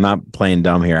don't. I'm not playing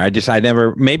dumb here. I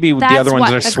never. Maybe the That's other ones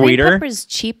why- are a green sweeter. Green pepper is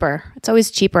cheaper. It's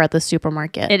always cheaper at the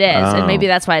supermarket. It is, Oh. and maybe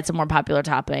that's why it's a more popular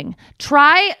topping.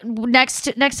 Try next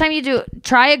time you do,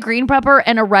 try a green pepper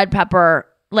and a red pepper.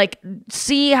 Like,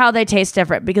 see how they taste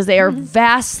different because they are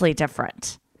vastly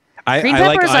different. Green I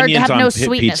like peppers onions have on no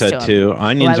sweetness pizza to them. too.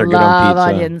 Onions I are good on love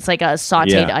pizza. onions, like a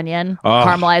sautéed Yeah. onion, Oh.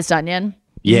 caramelized onion.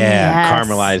 Yeah, Yes.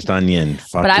 caramelized onion.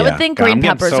 Fuck But I would yeah. think God, green I'm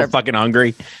getting peppers so are- fucking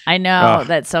hungry. I know. Ugh.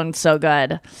 That sounds so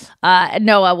good.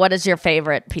 Noah, what is your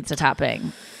favorite pizza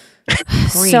topping?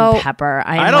 Green So- pepper.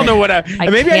 I don't know what maybe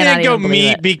I cannot didn't go even believe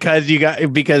meat it.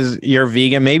 because you're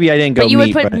vegan. Maybe I didn't go But you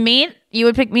meat. would put meat? You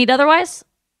would pick meat otherwise?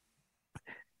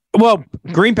 Well,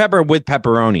 green pepper with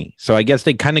pepperoni. So I guess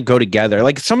they kind of go together.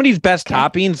 Like some of these best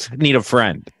toppings need a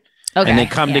friend. Okay. And they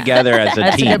come together as a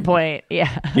That's team. a good point.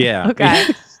 Yeah. Yeah. Okay.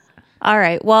 All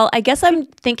right. Well, I guess I'm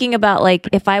thinking about like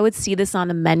if I would see this on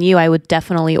a menu, I would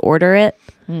definitely order it.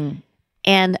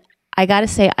 And I got to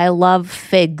say, I love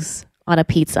figs on a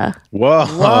pizza. Whoa.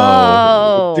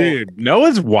 Whoa. Dude,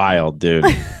 Noah's wild, dude.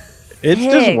 It's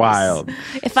just Figs. wild.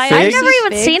 If I Figs? I've never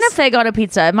even figs- seen a fig on a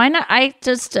pizza. Am I not? I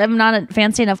just am not at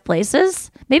fancy enough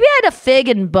places. Maybe I had a fig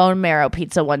and bone marrow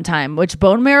pizza one time, which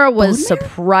bone marrow was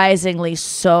surprisingly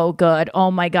so good.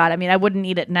 Oh my God. I mean, I wouldn't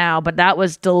eat it now, but that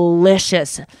was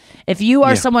delicious. If you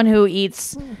are someone who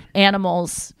eats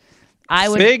animals, I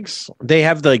would. Figs, they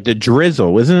have like the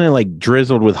drizzle. Isn't it like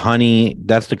drizzled with honey?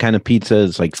 That's the kind of pizza.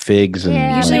 It's like figs and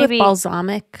Yeah, Usually maybe. with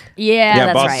balsamic. Yeah,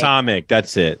 that's right. balsamic.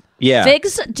 That's it. Yeah.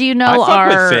 Figs, do you know I fuck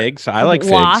with are figs. I like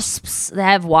figs. wasps? They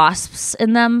have wasps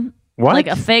in them. What? Like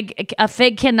a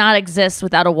fig cannot exist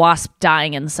without a wasp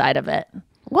dying inside of it.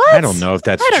 What? I don't know if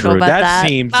that's I don't know true. about that.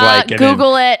 Seems like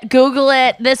Google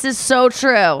it. This is so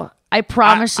true. I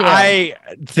promise you. I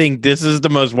think this is the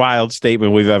most wild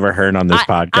statement we've ever heard on this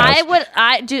podcast.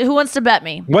 I do. Who wants to bet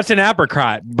me? What's an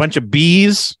apricot? Bunch of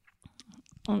bees?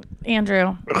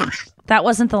 Andrew, that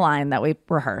wasn't the line that we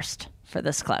rehearsed for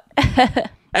this clip.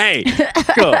 Hey,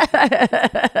 go.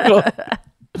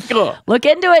 Go. Look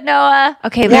into it, Noah.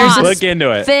 Okay, Wasp, Look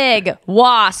into it. Fig,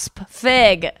 wasp,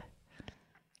 fig.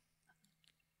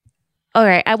 All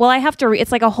right. Well, I have to read.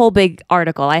 It's like a whole big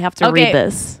article. I have to read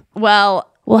this. Well,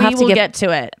 We'll we have to will get- get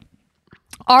to it.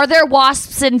 Are there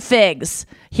wasps in figs?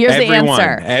 Here's Everyone, the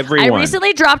answer. everyone. I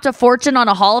recently dropped a fortune on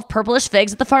a haul of purplish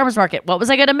figs at the farmer's market. What was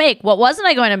I going to make? What wasn't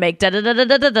I going to make? That's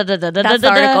the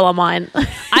article I'm on.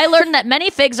 I learned that many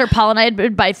figs are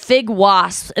pollinated by fig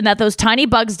wasps and that those tiny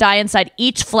bugs die inside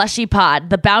each fleshy pod.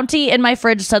 The bounty in my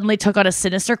fridge suddenly took on a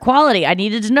sinister quality. I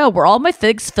needed to know, were all my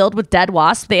figs filled with dead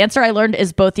wasps? The answer I learned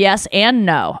is both yes and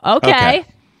no. Okay.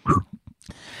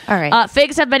 All right.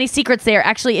 Figs have many secrets. They are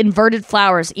actually inverted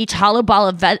flowers. Each hollow ball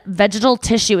of vegetal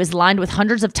tissue is lined with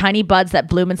hundreds of tiny buds that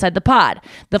bloom inside the pod.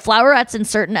 The flowerets in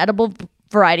certain edible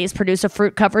varieties produce a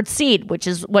fruit-covered seed, which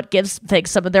is what gives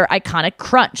figs some of their iconic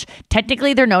crunch.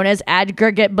 Technically, they're known as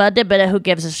aggregate bud, but who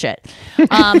gives a shit?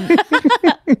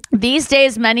 These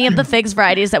days, many of the figs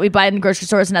varieties that we buy in grocery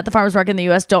stores and at the farmers market in the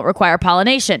U.S. don't require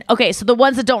pollination. Okay, so the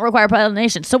ones that don't require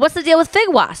pollination. So what's the deal with fig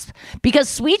wasp? Because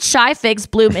sweet, shy figs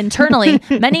bloom internally,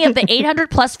 many of the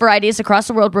 800-plus varieties across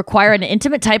the world require an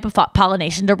intimate type of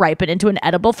pollination to ripen into an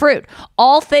edible fruit.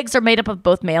 All figs are made up of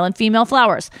both male and female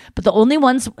flowers, but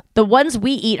the ones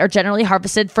we eat are generally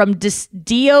harvested from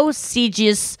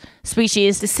dioecious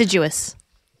species. Deciduous.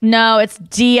 No, it's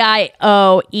Dioecious.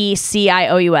 Oh, never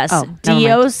mind.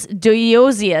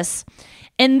 Dioecious.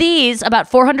 In these, about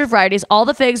 400 varieties, all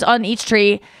the figs on each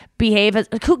tree behave as...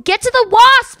 Get to the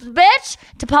wasps, bitch!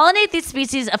 To pollinate these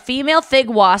species, a female fig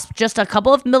wasp, just a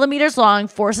couple of millimeters long,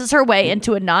 forces her way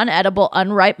into a non-edible,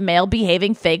 unripe,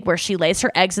 male-behaving fig where she lays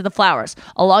her eggs in the flowers.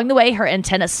 Along the way, her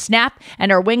antennas snap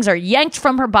and her wings are yanked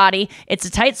from her body. It's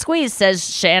a tight squeeze,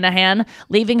 says Shanahan,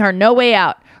 leaving her no way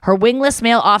out. Her wingless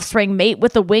male offspring mate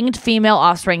with the winged female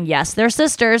offspring, yes, they're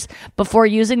sisters, before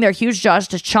using their huge jaws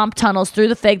to chomp tunnels through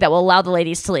the fig that will allow the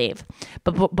ladies to leave.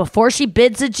 But before she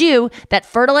bids adieu, that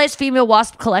fertilized female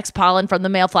wasp collects pollen from the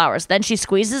male flowers. Then she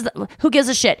squeezes... Who gives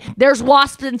a shit? There's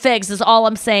wasps in figs is all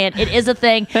I'm saying. It is a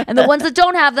thing. And the ones that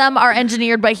don't have them are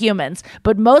engineered by humans.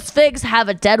 But most figs have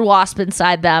a dead wasp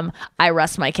inside them. I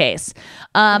rest my case.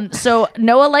 So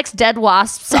Noah likes dead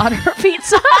wasps on her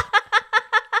pizza.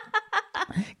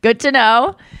 Good to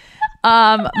know.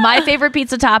 My favorite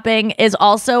pizza topping is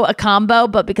also a combo,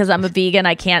 but because I'm a vegan,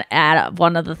 I can't add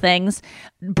one of the things.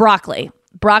 Broccoli.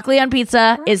 Broccoli on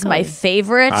pizza is my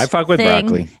favorite. I fuck with thing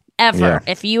broccoli ever. Yeah.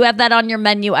 If you have that on your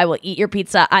menu, I will eat your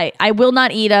pizza. I will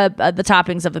not eat the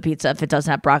toppings of a pizza if it doesn't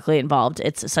have broccoli involved.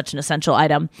 It's such an essential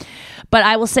item. But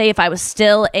I will say if I was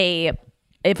a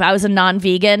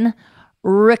non-vegan,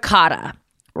 ricotta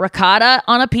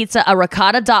on a pizza, a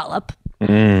ricotta dollop.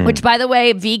 Which, by the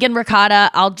way, vegan ricotta,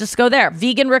 I'll just go there.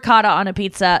 Vegan ricotta on a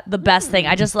pizza, the best thing.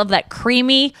 I just love that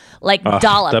creamy,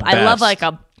 dollop. I love like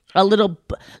a little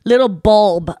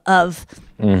bulb of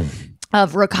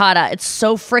ricotta. It's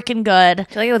so freaking good.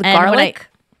 Do you like it with garlic?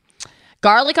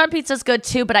 Garlic on pizza is good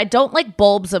too, but I don't like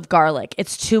bulbs of garlic.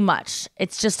 It's too much.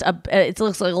 It's just it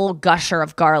looks like a little gusher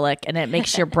of garlic, and it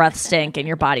makes your breath stink and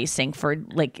your body stink for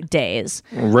like days.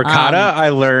 Ricotta, I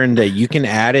learned that you can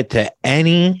add it to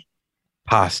any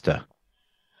pasta,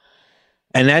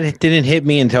 and that didn't hit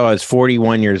me until I was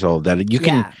 41 years old. That you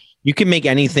can make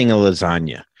anything a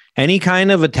lasagna, any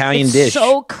kind of Italian dish.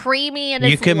 So creamy and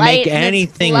you it's can light make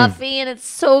anything and it's fluffy and it's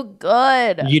so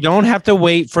good. You don't have to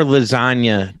wait for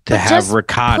lasagna to have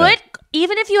ricotta.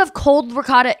 Even if you have cold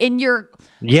ricotta in your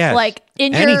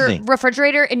your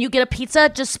refrigerator and you get a pizza,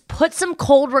 just put some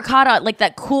cold ricotta. Like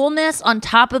that coolness on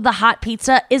top of the hot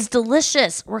pizza is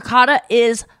delicious. Ricotta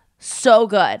is so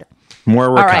good.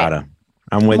 More ricotta. Right.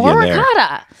 I'm with you there.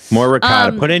 More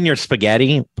ricotta. Put it in your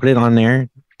spaghetti. Put it on there.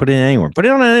 Put it anywhere. Put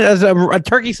it on as a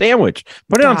turkey sandwich.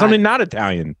 Put it on something not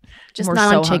Italian. Just We're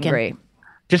not so on chicken. Hungry.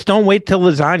 Just don't wait till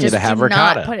lasagna to have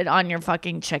ricotta. Not put it on your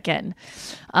fucking chicken.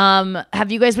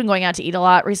 Have you guys been going out to eat a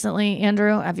lot recently,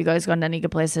 Andrew? Have you guys gone to any good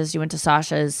places? You went to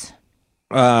Sasha's?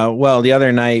 Well, the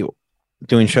other night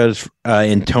doing shows,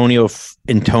 Antonio's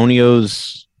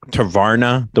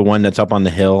Taverna, the one that's up on the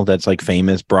hill that's like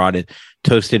famous, brought it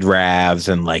toasted ravs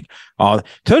and like all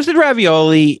toasted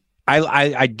ravioli.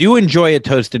 I do enjoy a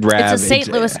toasted rav. It's a St.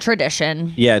 Louis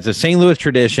tradition. Yeah, it's a St. Louis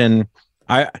tradition.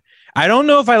 I don't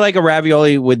know if I like a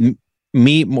ravioli with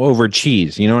meat over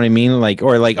cheese. You know what I mean? Like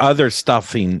or like other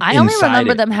stuffing. I only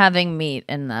remember them having meat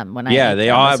in them when they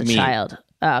all have meat. Child.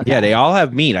 Oh, okay. Yeah, they all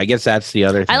have meat. I guess that's the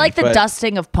other thing. I like the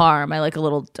dusting of parm. I like a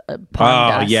little parm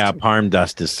dust. Oh, yeah, parm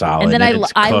dust is solid. And then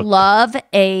I love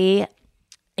a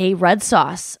red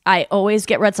sauce. I always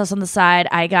get red sauce on the side.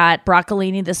 I got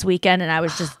broccolini this weekend, and I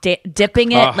was just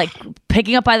dipping it, like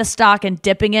picking up by the stalk and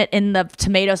dipping it in the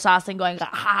tomato sauce and going,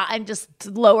 and just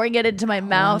lowering it into my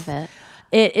mouth.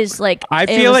 It is like I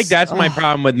feel like that's my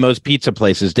problem with most pizza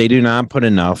places. They do not put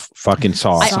enough fucking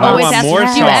sauce. I always ask more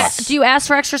sauce. Do you ask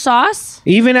for extra sauce?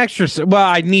 Even extra. Well,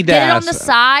 I need to get ask. It on the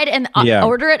side and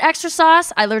order it extra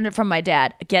sauce. I learned it from my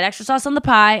dad. Get extra sauce on the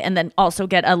pie, and then also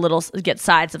get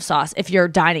sides of sauce if you're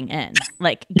dining in.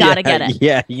 Like gotta get it.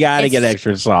 Yeah, you gotta get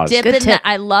extra sauce. Dip in that.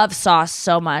 I love sauce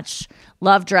so much.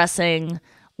 Love dressing.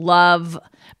 But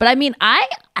I mean, I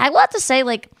will have to say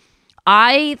like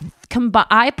I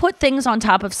put things on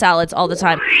top of salads all the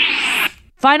time.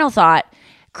 Final thought.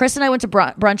 Chris and I went to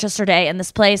brunch yesterday, and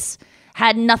this place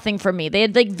had nothing for me. They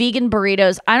had like vegan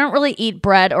burritos. I don't really eat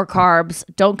bread or carbs.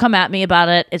 Don't come at me about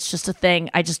it. It's just a thing.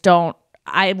 I just don't.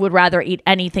 I would rather eat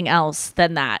anything else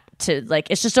than that.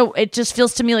 It just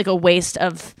feels to me like a waste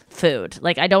of food.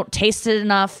 Like I don't taste it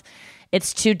enough.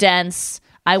 It's too dense.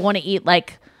 I want to eat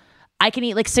I can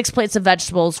eat like 6 plates of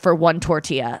vegetables for 1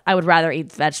 tortilla. I would rather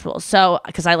eat vegetables. So,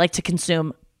 because I like to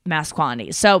consume mass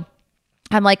quantities. So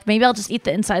I'm like, maybe I'll just eat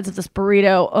the insides of this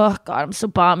burrito. Oh God, I'm so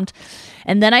bummed.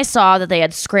 And then I saw that they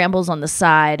had scrambles on the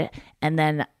side. And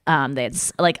then they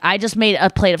had I just made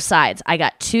a plate of sides. I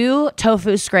got 2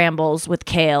 tofu scrambles with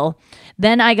kale.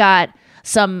 Then I got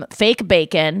some fake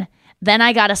bacon. Then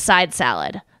I got a side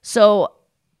salad. So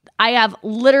I have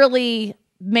literally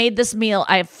made this meal.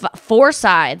 I have 4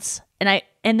 sides, and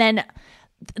then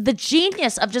the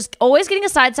genius of just always getting a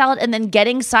side salad and then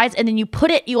getting sides, and then you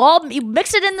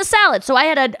mix it in the salad. So I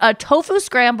had a tofu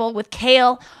scramble with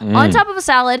kale on top of a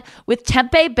salad with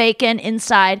tempeh bacon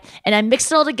inside, and I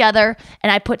mixed it all together,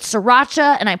 and I put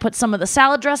sriracha and I put some of the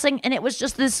salad dressing, and it was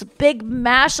just this big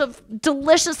mash of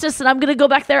deliciousness, and I'm gonna go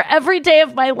back there every day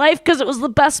of my life because it was the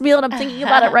best meal, and I'm thinking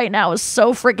about it right now. It was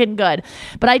so freaking good.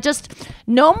 But I just,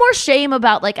 no more shame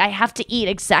about like I have to eat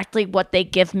exactly what they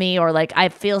give me, or like I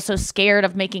feel so scared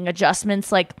of making adjustments.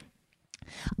 Like,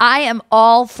 I am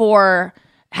all for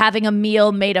having a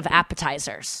meal made of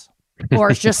appetizers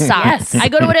or just sides. I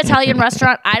go to an Italian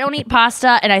restaurant, I don't eat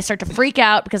pasta, and I start to freak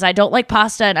out because I don't like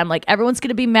pasta, and I'm like, everyone's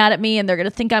gonna be mad at me and they're gonna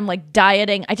think I'm like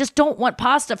dieting. I just don't want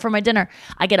pasta for my dinner.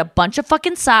 I get a bunch of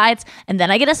fucking sides, and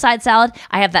then I get a side salad.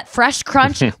 I have that fresh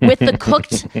crunch with the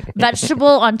cooked vegetable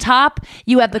on top.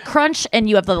 You have the crunch and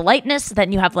you have the lightness,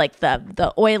 then you have like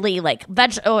the oily like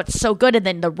veg. Oh, it's so good. And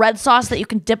then the red sauce that you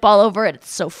can dip all over it.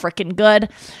 It's so freaking good.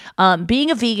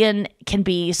 Being a vegan can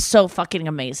be so fucking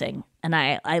amazing. And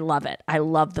I love it. I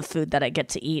love the food that I get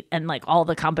to eat and like all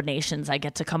the combinations I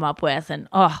get to come up with. And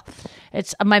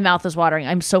it's my mouth is watering.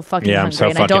 I'm so fucking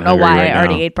hungry, and I don't know why I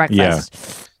already ate breakfast.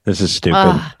 Yeah. This is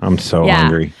stupid. I'm so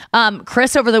hungry.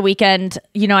 Chris, over the weekend,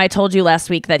 I told you last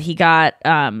week that he got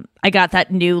I got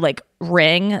that new like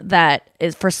ring that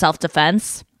is for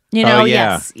self-defense.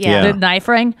 Yes, the knife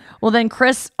ring. Well, then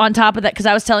Chris, on top of that, because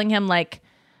I was telling him like,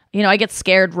 I get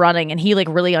scared running, and he like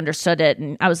really understood it.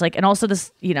 And I was like, and also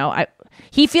this,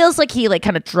 he feels like he like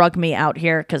kind of drug me out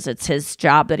here because it's his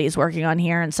job that he's working on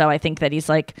here. And so I think that he's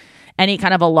like, any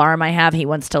kind of alarm I have, he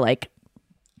wants to like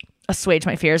assuage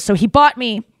my fears. So he bought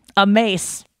me a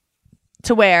mace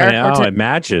to wear. It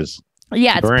matches.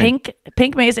 Yeah, it's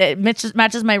pink mace. It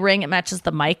matches my ring. It matches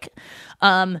the mic.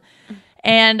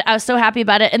 And I was so happy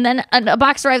about it. And then a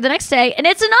box arrived the next day, and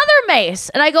it's another mace.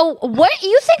 And I go, what?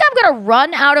 You think I'm going to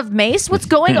run out of mace? What's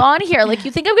going on here? Like, you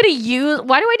think I'm going to use,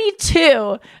 why do I need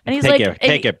 2? And he's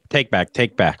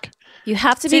take back. You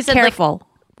have to be careful.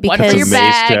 One for your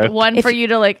bag, one for you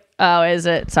to like, oh, is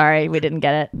it? Sorry, we didn't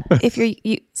get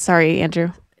it. Sorry,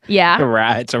 Andrew. Yeah.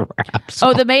 It's a wrap.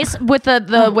 Oh, the mace with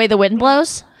the way the wind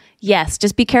blows? Yes,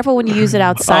 just be careful when you use it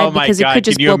outside because it could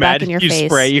just blow back in your face.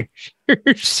 Spray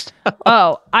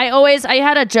yourself? I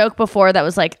had a joke before that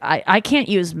was like, I can't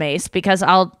use mace because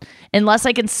unless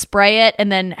I can spray it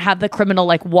and then have the criminal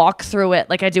like walk through it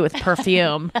like I do with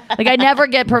perfume. Like I never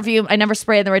get perfume. I never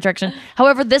spray it in the right direction.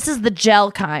 However, this is the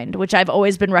gel kind, which I've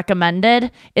always been recommended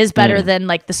is better than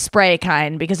like the spray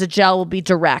kind because the gel will be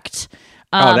direct.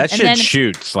 That shit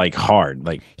shoots like hard.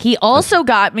 Like he also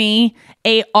got me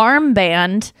a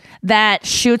armband that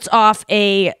shoots off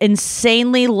a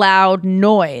insanely loud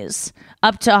noise,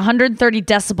 up to 130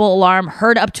 decibel alarm,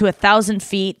 heard up to 1,000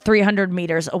 feet, 300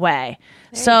 meters away.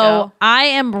 So I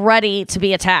am ready to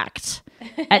be attacked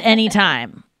at any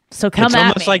time. So come at me. It's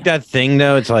almost like that thing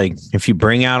though. It's like if you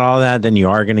bring out all that, then you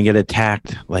are going to get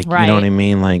attacked. Like you know what I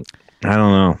mean? Like I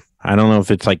don't know. I don't know if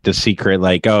it's like the secret,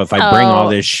 like, if I bring all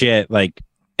this shit, like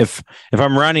if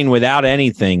I'm running without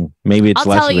anything, maybe it's less of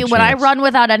a chance. I'll tell you, when I run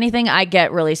without anything, I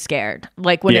get really scared.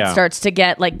 Like when it starts to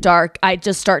get like dark, I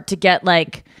just start to get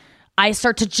like, I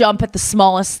start to jump at the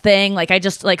smallest thing. Like I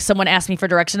just like someone asked me for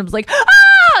direction. I was like,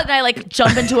 ah! And I like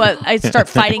jump into I start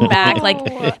fighting back.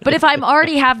 Like, but if I'm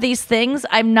already have these things,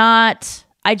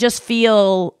 I just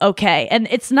feel okay. And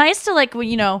it's nice to like,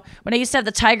 when I used to have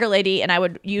the Tiger Lady and I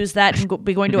would use that and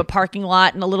be going to a parking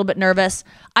lot and a little bit nervous,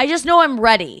 I just know I'm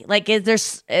ready. Like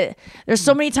there's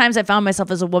so many times I found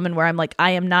myself as a woman where I'm like,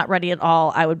 I am not ready at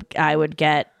all. I would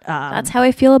get. That's how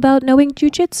I feel about knowing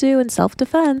jujitsu and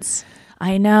self-defense.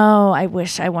 I know. I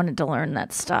wish I wanted to learn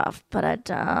that stuff, but I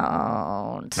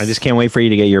don't. I just can't wait for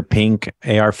you to get your pink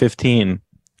AR-15.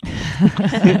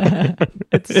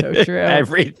 It's so true.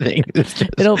 Everything.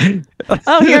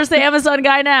 Here's the Amazon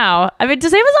guy now. I mean,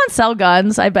 does Amazon sell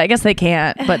guns? I guess they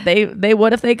can't, but they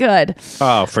would if they could.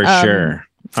 Oh, for sure.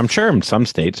 I'm sure in some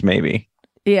states, maybe.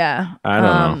 Yeah. I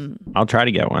don't know. I'll try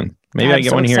to get one. Maybe I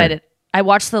get one excited. Here. I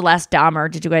watched The Last Dahmer.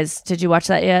 Did you watch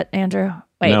that yet, Andrew?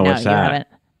 Wait, no, what's that? You haven't.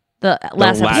 The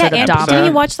last episode of Dahmer. Did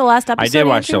you watch the last episode? I did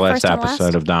watch the last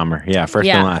episode of Dahmer. Yeah, first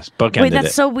and last. Bookended Wait,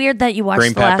 that's so weird that you watched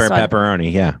Green the last one. Green pepper,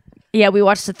 pepperoni, yeah. Yeah, we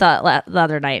watched it the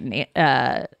other night,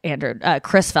 and Andrew,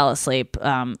 Chris fell asleep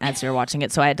as we were watching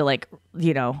it, so I had to like,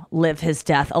 live his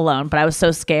death alone. But I was so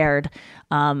scared.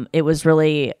 It was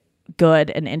really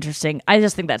good and interesting. I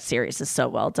just think that series is so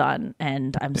well done,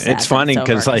 and I'm sad. It's funny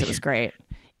because like it was great.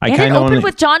 And it opened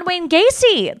with John Wayne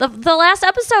Gacy. The last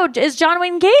episode is John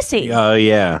Wayne Gacy. Oh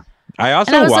yeah. I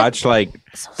also watched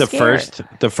the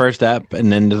first ep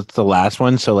and then the last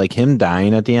one. So like him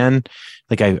dying at the end,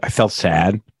 like I felt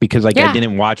sad because I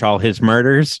didn't watch all his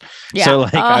murders. Yeah. So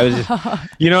like I was,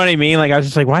 you know what I mean? Like I was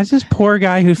just like, why is this poor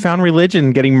guy who found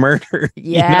religion getting murdered?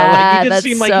 Yeah, he just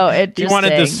seemed like he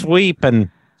wanted to sweep.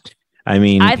 And I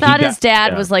mean, I thought his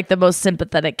dad was like the most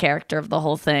sympathetic character of the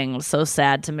whole thing. It was so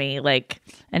sad to me. Like,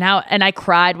 and I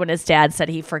cried when his dad said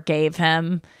he forgave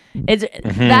him.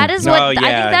 That is what I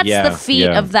think that's the feat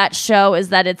of that show, is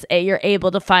that you're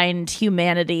able to find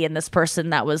humanity in this person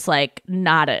that was like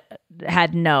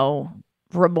had no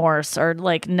remorse or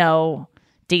like no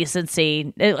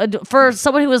decency, for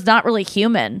someone who was not really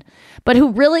human, but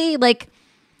who really like,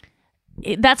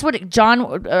 that's what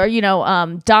Dahmer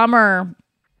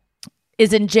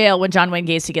is in jail when John Wayne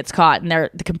Gacy gets caught, and they're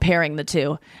comparing the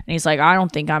two, and he's like, I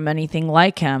don't think I'm anything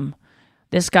like him.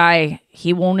 This guy,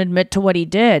 he won't admit to what he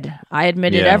did. I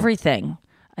admitted everything.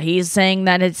 He's saying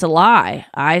that it's a lie.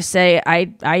 I say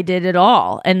I did it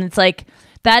all. And it's like,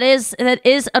 that is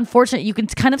unfortunate. You can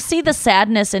kind of see the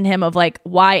sadness in him of like,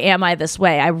 why am I this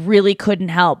way? I really couldn't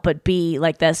help but be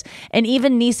like this. And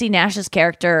even Niecy Nash's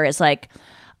character is like,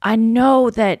 I know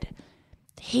that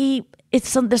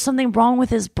there's something wrong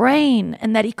with his brain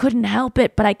and that he couldn't help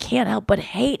it, but I can't help but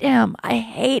hate him. I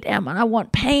hate him and I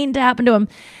want pain to happen to him.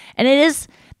 And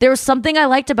there was something I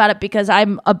liked about it, because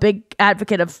I'm a big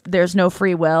advocate of there's no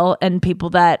free will, and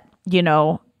people that,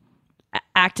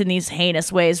 act in these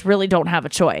heinous ways really don't have a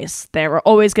choice. They were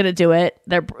always going to do it.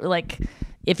 They're like,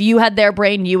 if you had their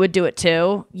brain, you would do it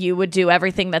too. You would do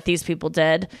everything that these people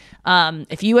did.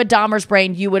 If you had Dahmer's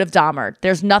brain, you would have Dahmered.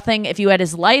 There's nothing, if you had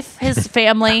his life, his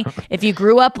family, if you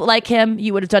grew up like him,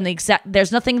 you would have done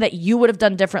there's nothing that you would have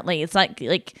done differently. It's like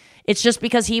it's just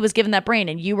because he was given that brain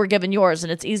and you were given yours.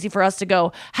 And it's easy for us to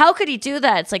go, how could he do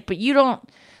that? It's like, but you don't.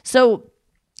 So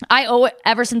I owe it,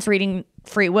 ever since reading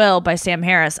Free Will by Sam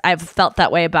Harris, I've felt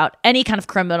that way about any kind of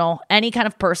criminal, any kind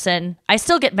of person. I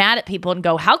still get mad at people and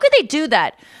go, how could they do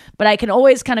that? But I can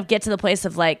always kind of get to the place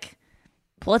of like,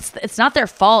 well, it's not their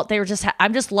fault. They were just,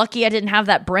 I'm just lucky I didn't have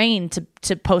that brain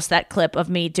to post that clip of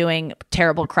me doing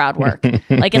terrible crowd work.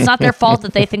 Like, it's not their fault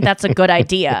that they think that's a good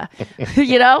idea,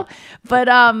 But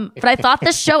I thought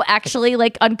this show actually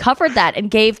like uncovered that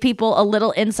and gave people a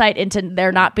little insight into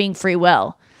there not being free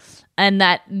will. And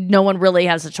that no one really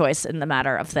has a choice in the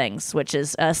matter of things, which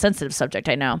is a sensitive subject,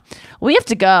 I know. We have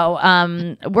to go.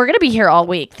 We're going to be here all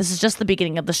week. This is just the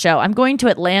beginning of the show. I'm going to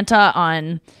Atlanta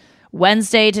on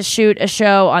Wednesday to shoot a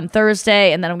show on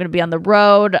Thursday, and then I'm going to be on the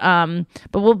road. I'm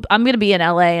going to be in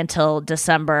LA until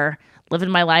December, living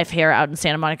my life here out in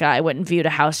Santa Monica. I went and viewed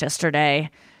a house yesterday,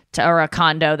 or a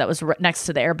condo that was next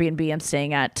to the Airbnb I'm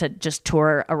staying at, to just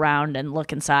tour around and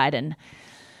look inside and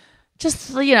just,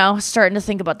 starting to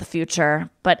think about the future.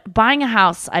 But buying a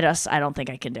house, I don't think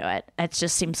I can do it. It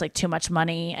just seems like too much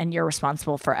money, and you're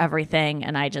responsible for everything.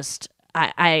 And I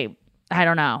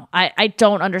don't know. I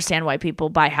don't understand why people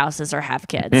buy houses or have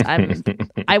kids.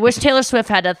 I wish Taylor Swift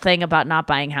had a thing about not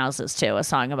buying houses too, a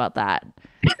song about that.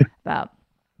 About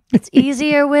it's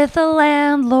easier with a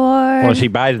landlord. Well, she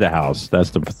buys the house.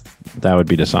 That would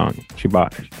be the song. She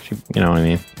bought. You know what I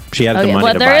mean? She has the money to buy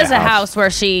a house. There is a house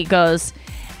where she goes,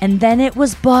 and then it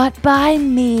was bought by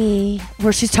me,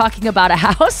 where she's talking about a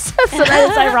house. So that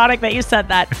is ironic that you said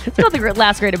that. It's called The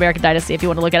Last Great American Dynasty if you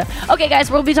want to look it up. Okay,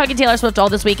 guys, we'll be talking Taylor Swift all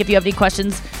this week. If you have any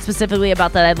questions specifically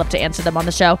about that, I'd love to answer them on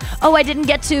the show. Oh, I didn't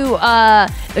get to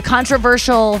the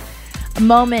controversial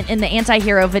moment in the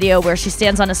Anti-Hero video where she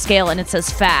stands on a scale and it says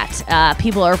fat.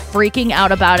 People are freaking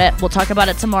out about it. We'll talk about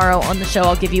it tomorrow on the show.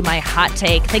 I'll give you my hot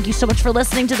take. Thank you so much for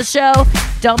listening to the show.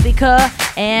 Don't be cuh.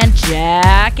 And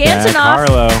Jack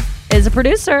Antonoff is a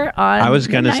producer on I was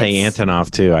going to say Antonoff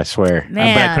too, I swear. But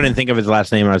I couldn't think of his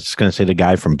last name. I was just going to say the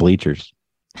guy from Bleachers.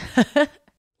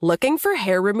 Looking for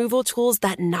hair removal tools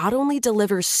that not only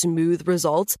deliver smooth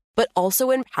results, but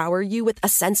also empower you with a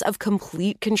sense of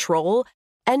complete control?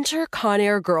 Enter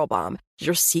Conair Girl Bomb,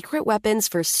 your secret weapons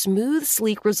for smooth,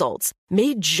 sleek results,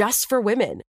 made just for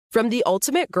women. From the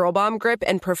ultimate Girl Bomb grip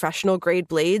and professional grade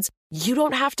blades, you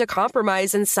don't have to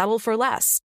compromise and settle for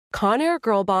less. Conair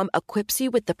Girl Bomb equips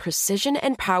you with the precision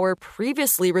and power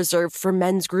previously reserved for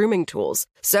men's grooming tools.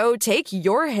 So take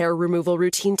your hair removal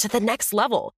routine to the next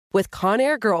level with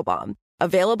Conair Girl Bomb.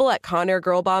 Available at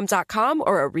ConairGirlBomb.com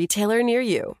or a retailer near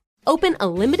you. Open a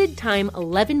limited-time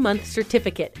 11-month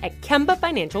certificate at Kemba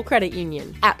Financial Credit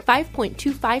Union. At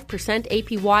 5.25%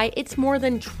 APY, it's more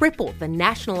than triple the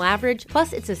national average,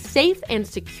 plus it's a safe and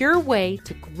secure way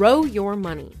to grow your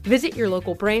money. Visit your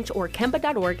local branch or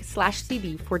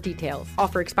kemba.org/cb for details.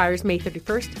 Offer expires May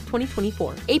 31st,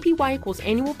 2024. APY equals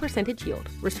annual percentage yield.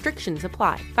 Restrictions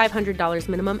apply. $500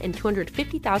 minimum and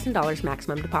 $250,000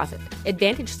 maximum deposit.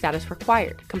 Advantage status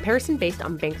required. Comparison based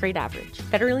on bank rate average.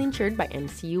 Federally insured by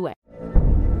NCUA.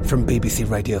 From BBC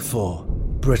Radio 4,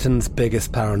 Britain's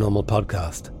biggest paranormal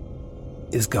podcast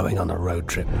is going on a road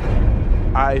trip.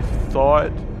 I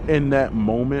thought in that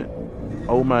moment,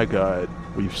 oh my God,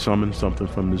 we've summoned something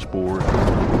from this board.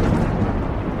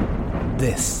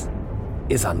 This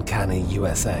is Uncanny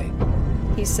USA.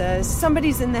 He says,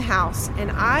 somebody's in the house, and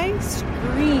I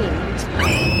screamed.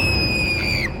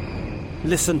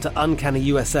 Listen to Uncanny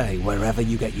USA wherever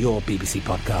you get your BBC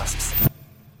podcasts,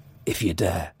 if you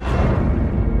dare.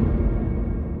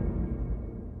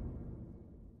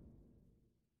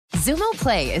 Xumo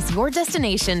Play is your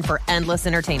destination for endless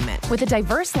entertainment. With a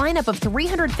diverse lineup of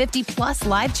 350-plus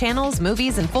live channels,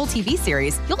 movies, and full TV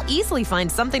series, you'll easily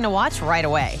find something to watch right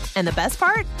away. And the best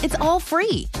part? It's all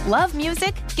free. Love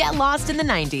music? Get lost in the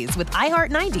 90s with iHeart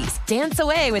 90s, dance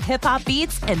away with hip-hop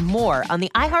beats, and more on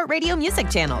the iHeartRadio music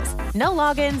channels. No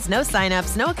logins, no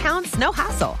signups, no accounts, no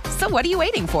hassle. So what are you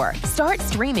waiting for? Start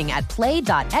streaming at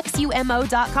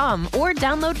play.xumo.com or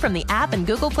download from the app and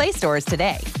Google Play stores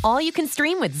today. All you can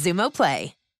stream with Xumo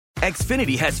Play.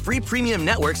 Xfinity has free premium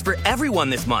networks for everyone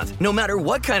this month, no matter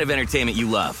what kind of entertainment you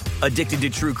love. Addicted to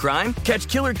true crime? Catch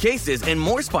killer cases and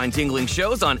more spine-tingling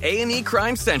shows on A&E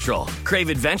Crime Central. Crave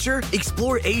adventure?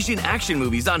 Explore Asian action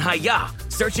movies on Hi-YAH.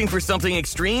 Searching for something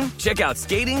extreme? Check out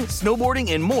skating,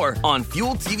 snowboarding, and more on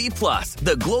Fuel TV Plus,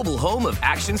 the global home of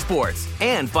action sports.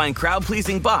 And find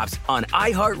crowd-pleasing bops on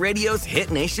iHeartRadio's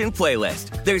Hit Nation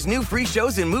playlist. There's new free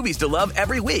shows and movies to love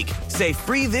every week. Say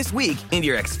free this week in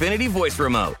your Xfinity voice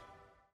remote.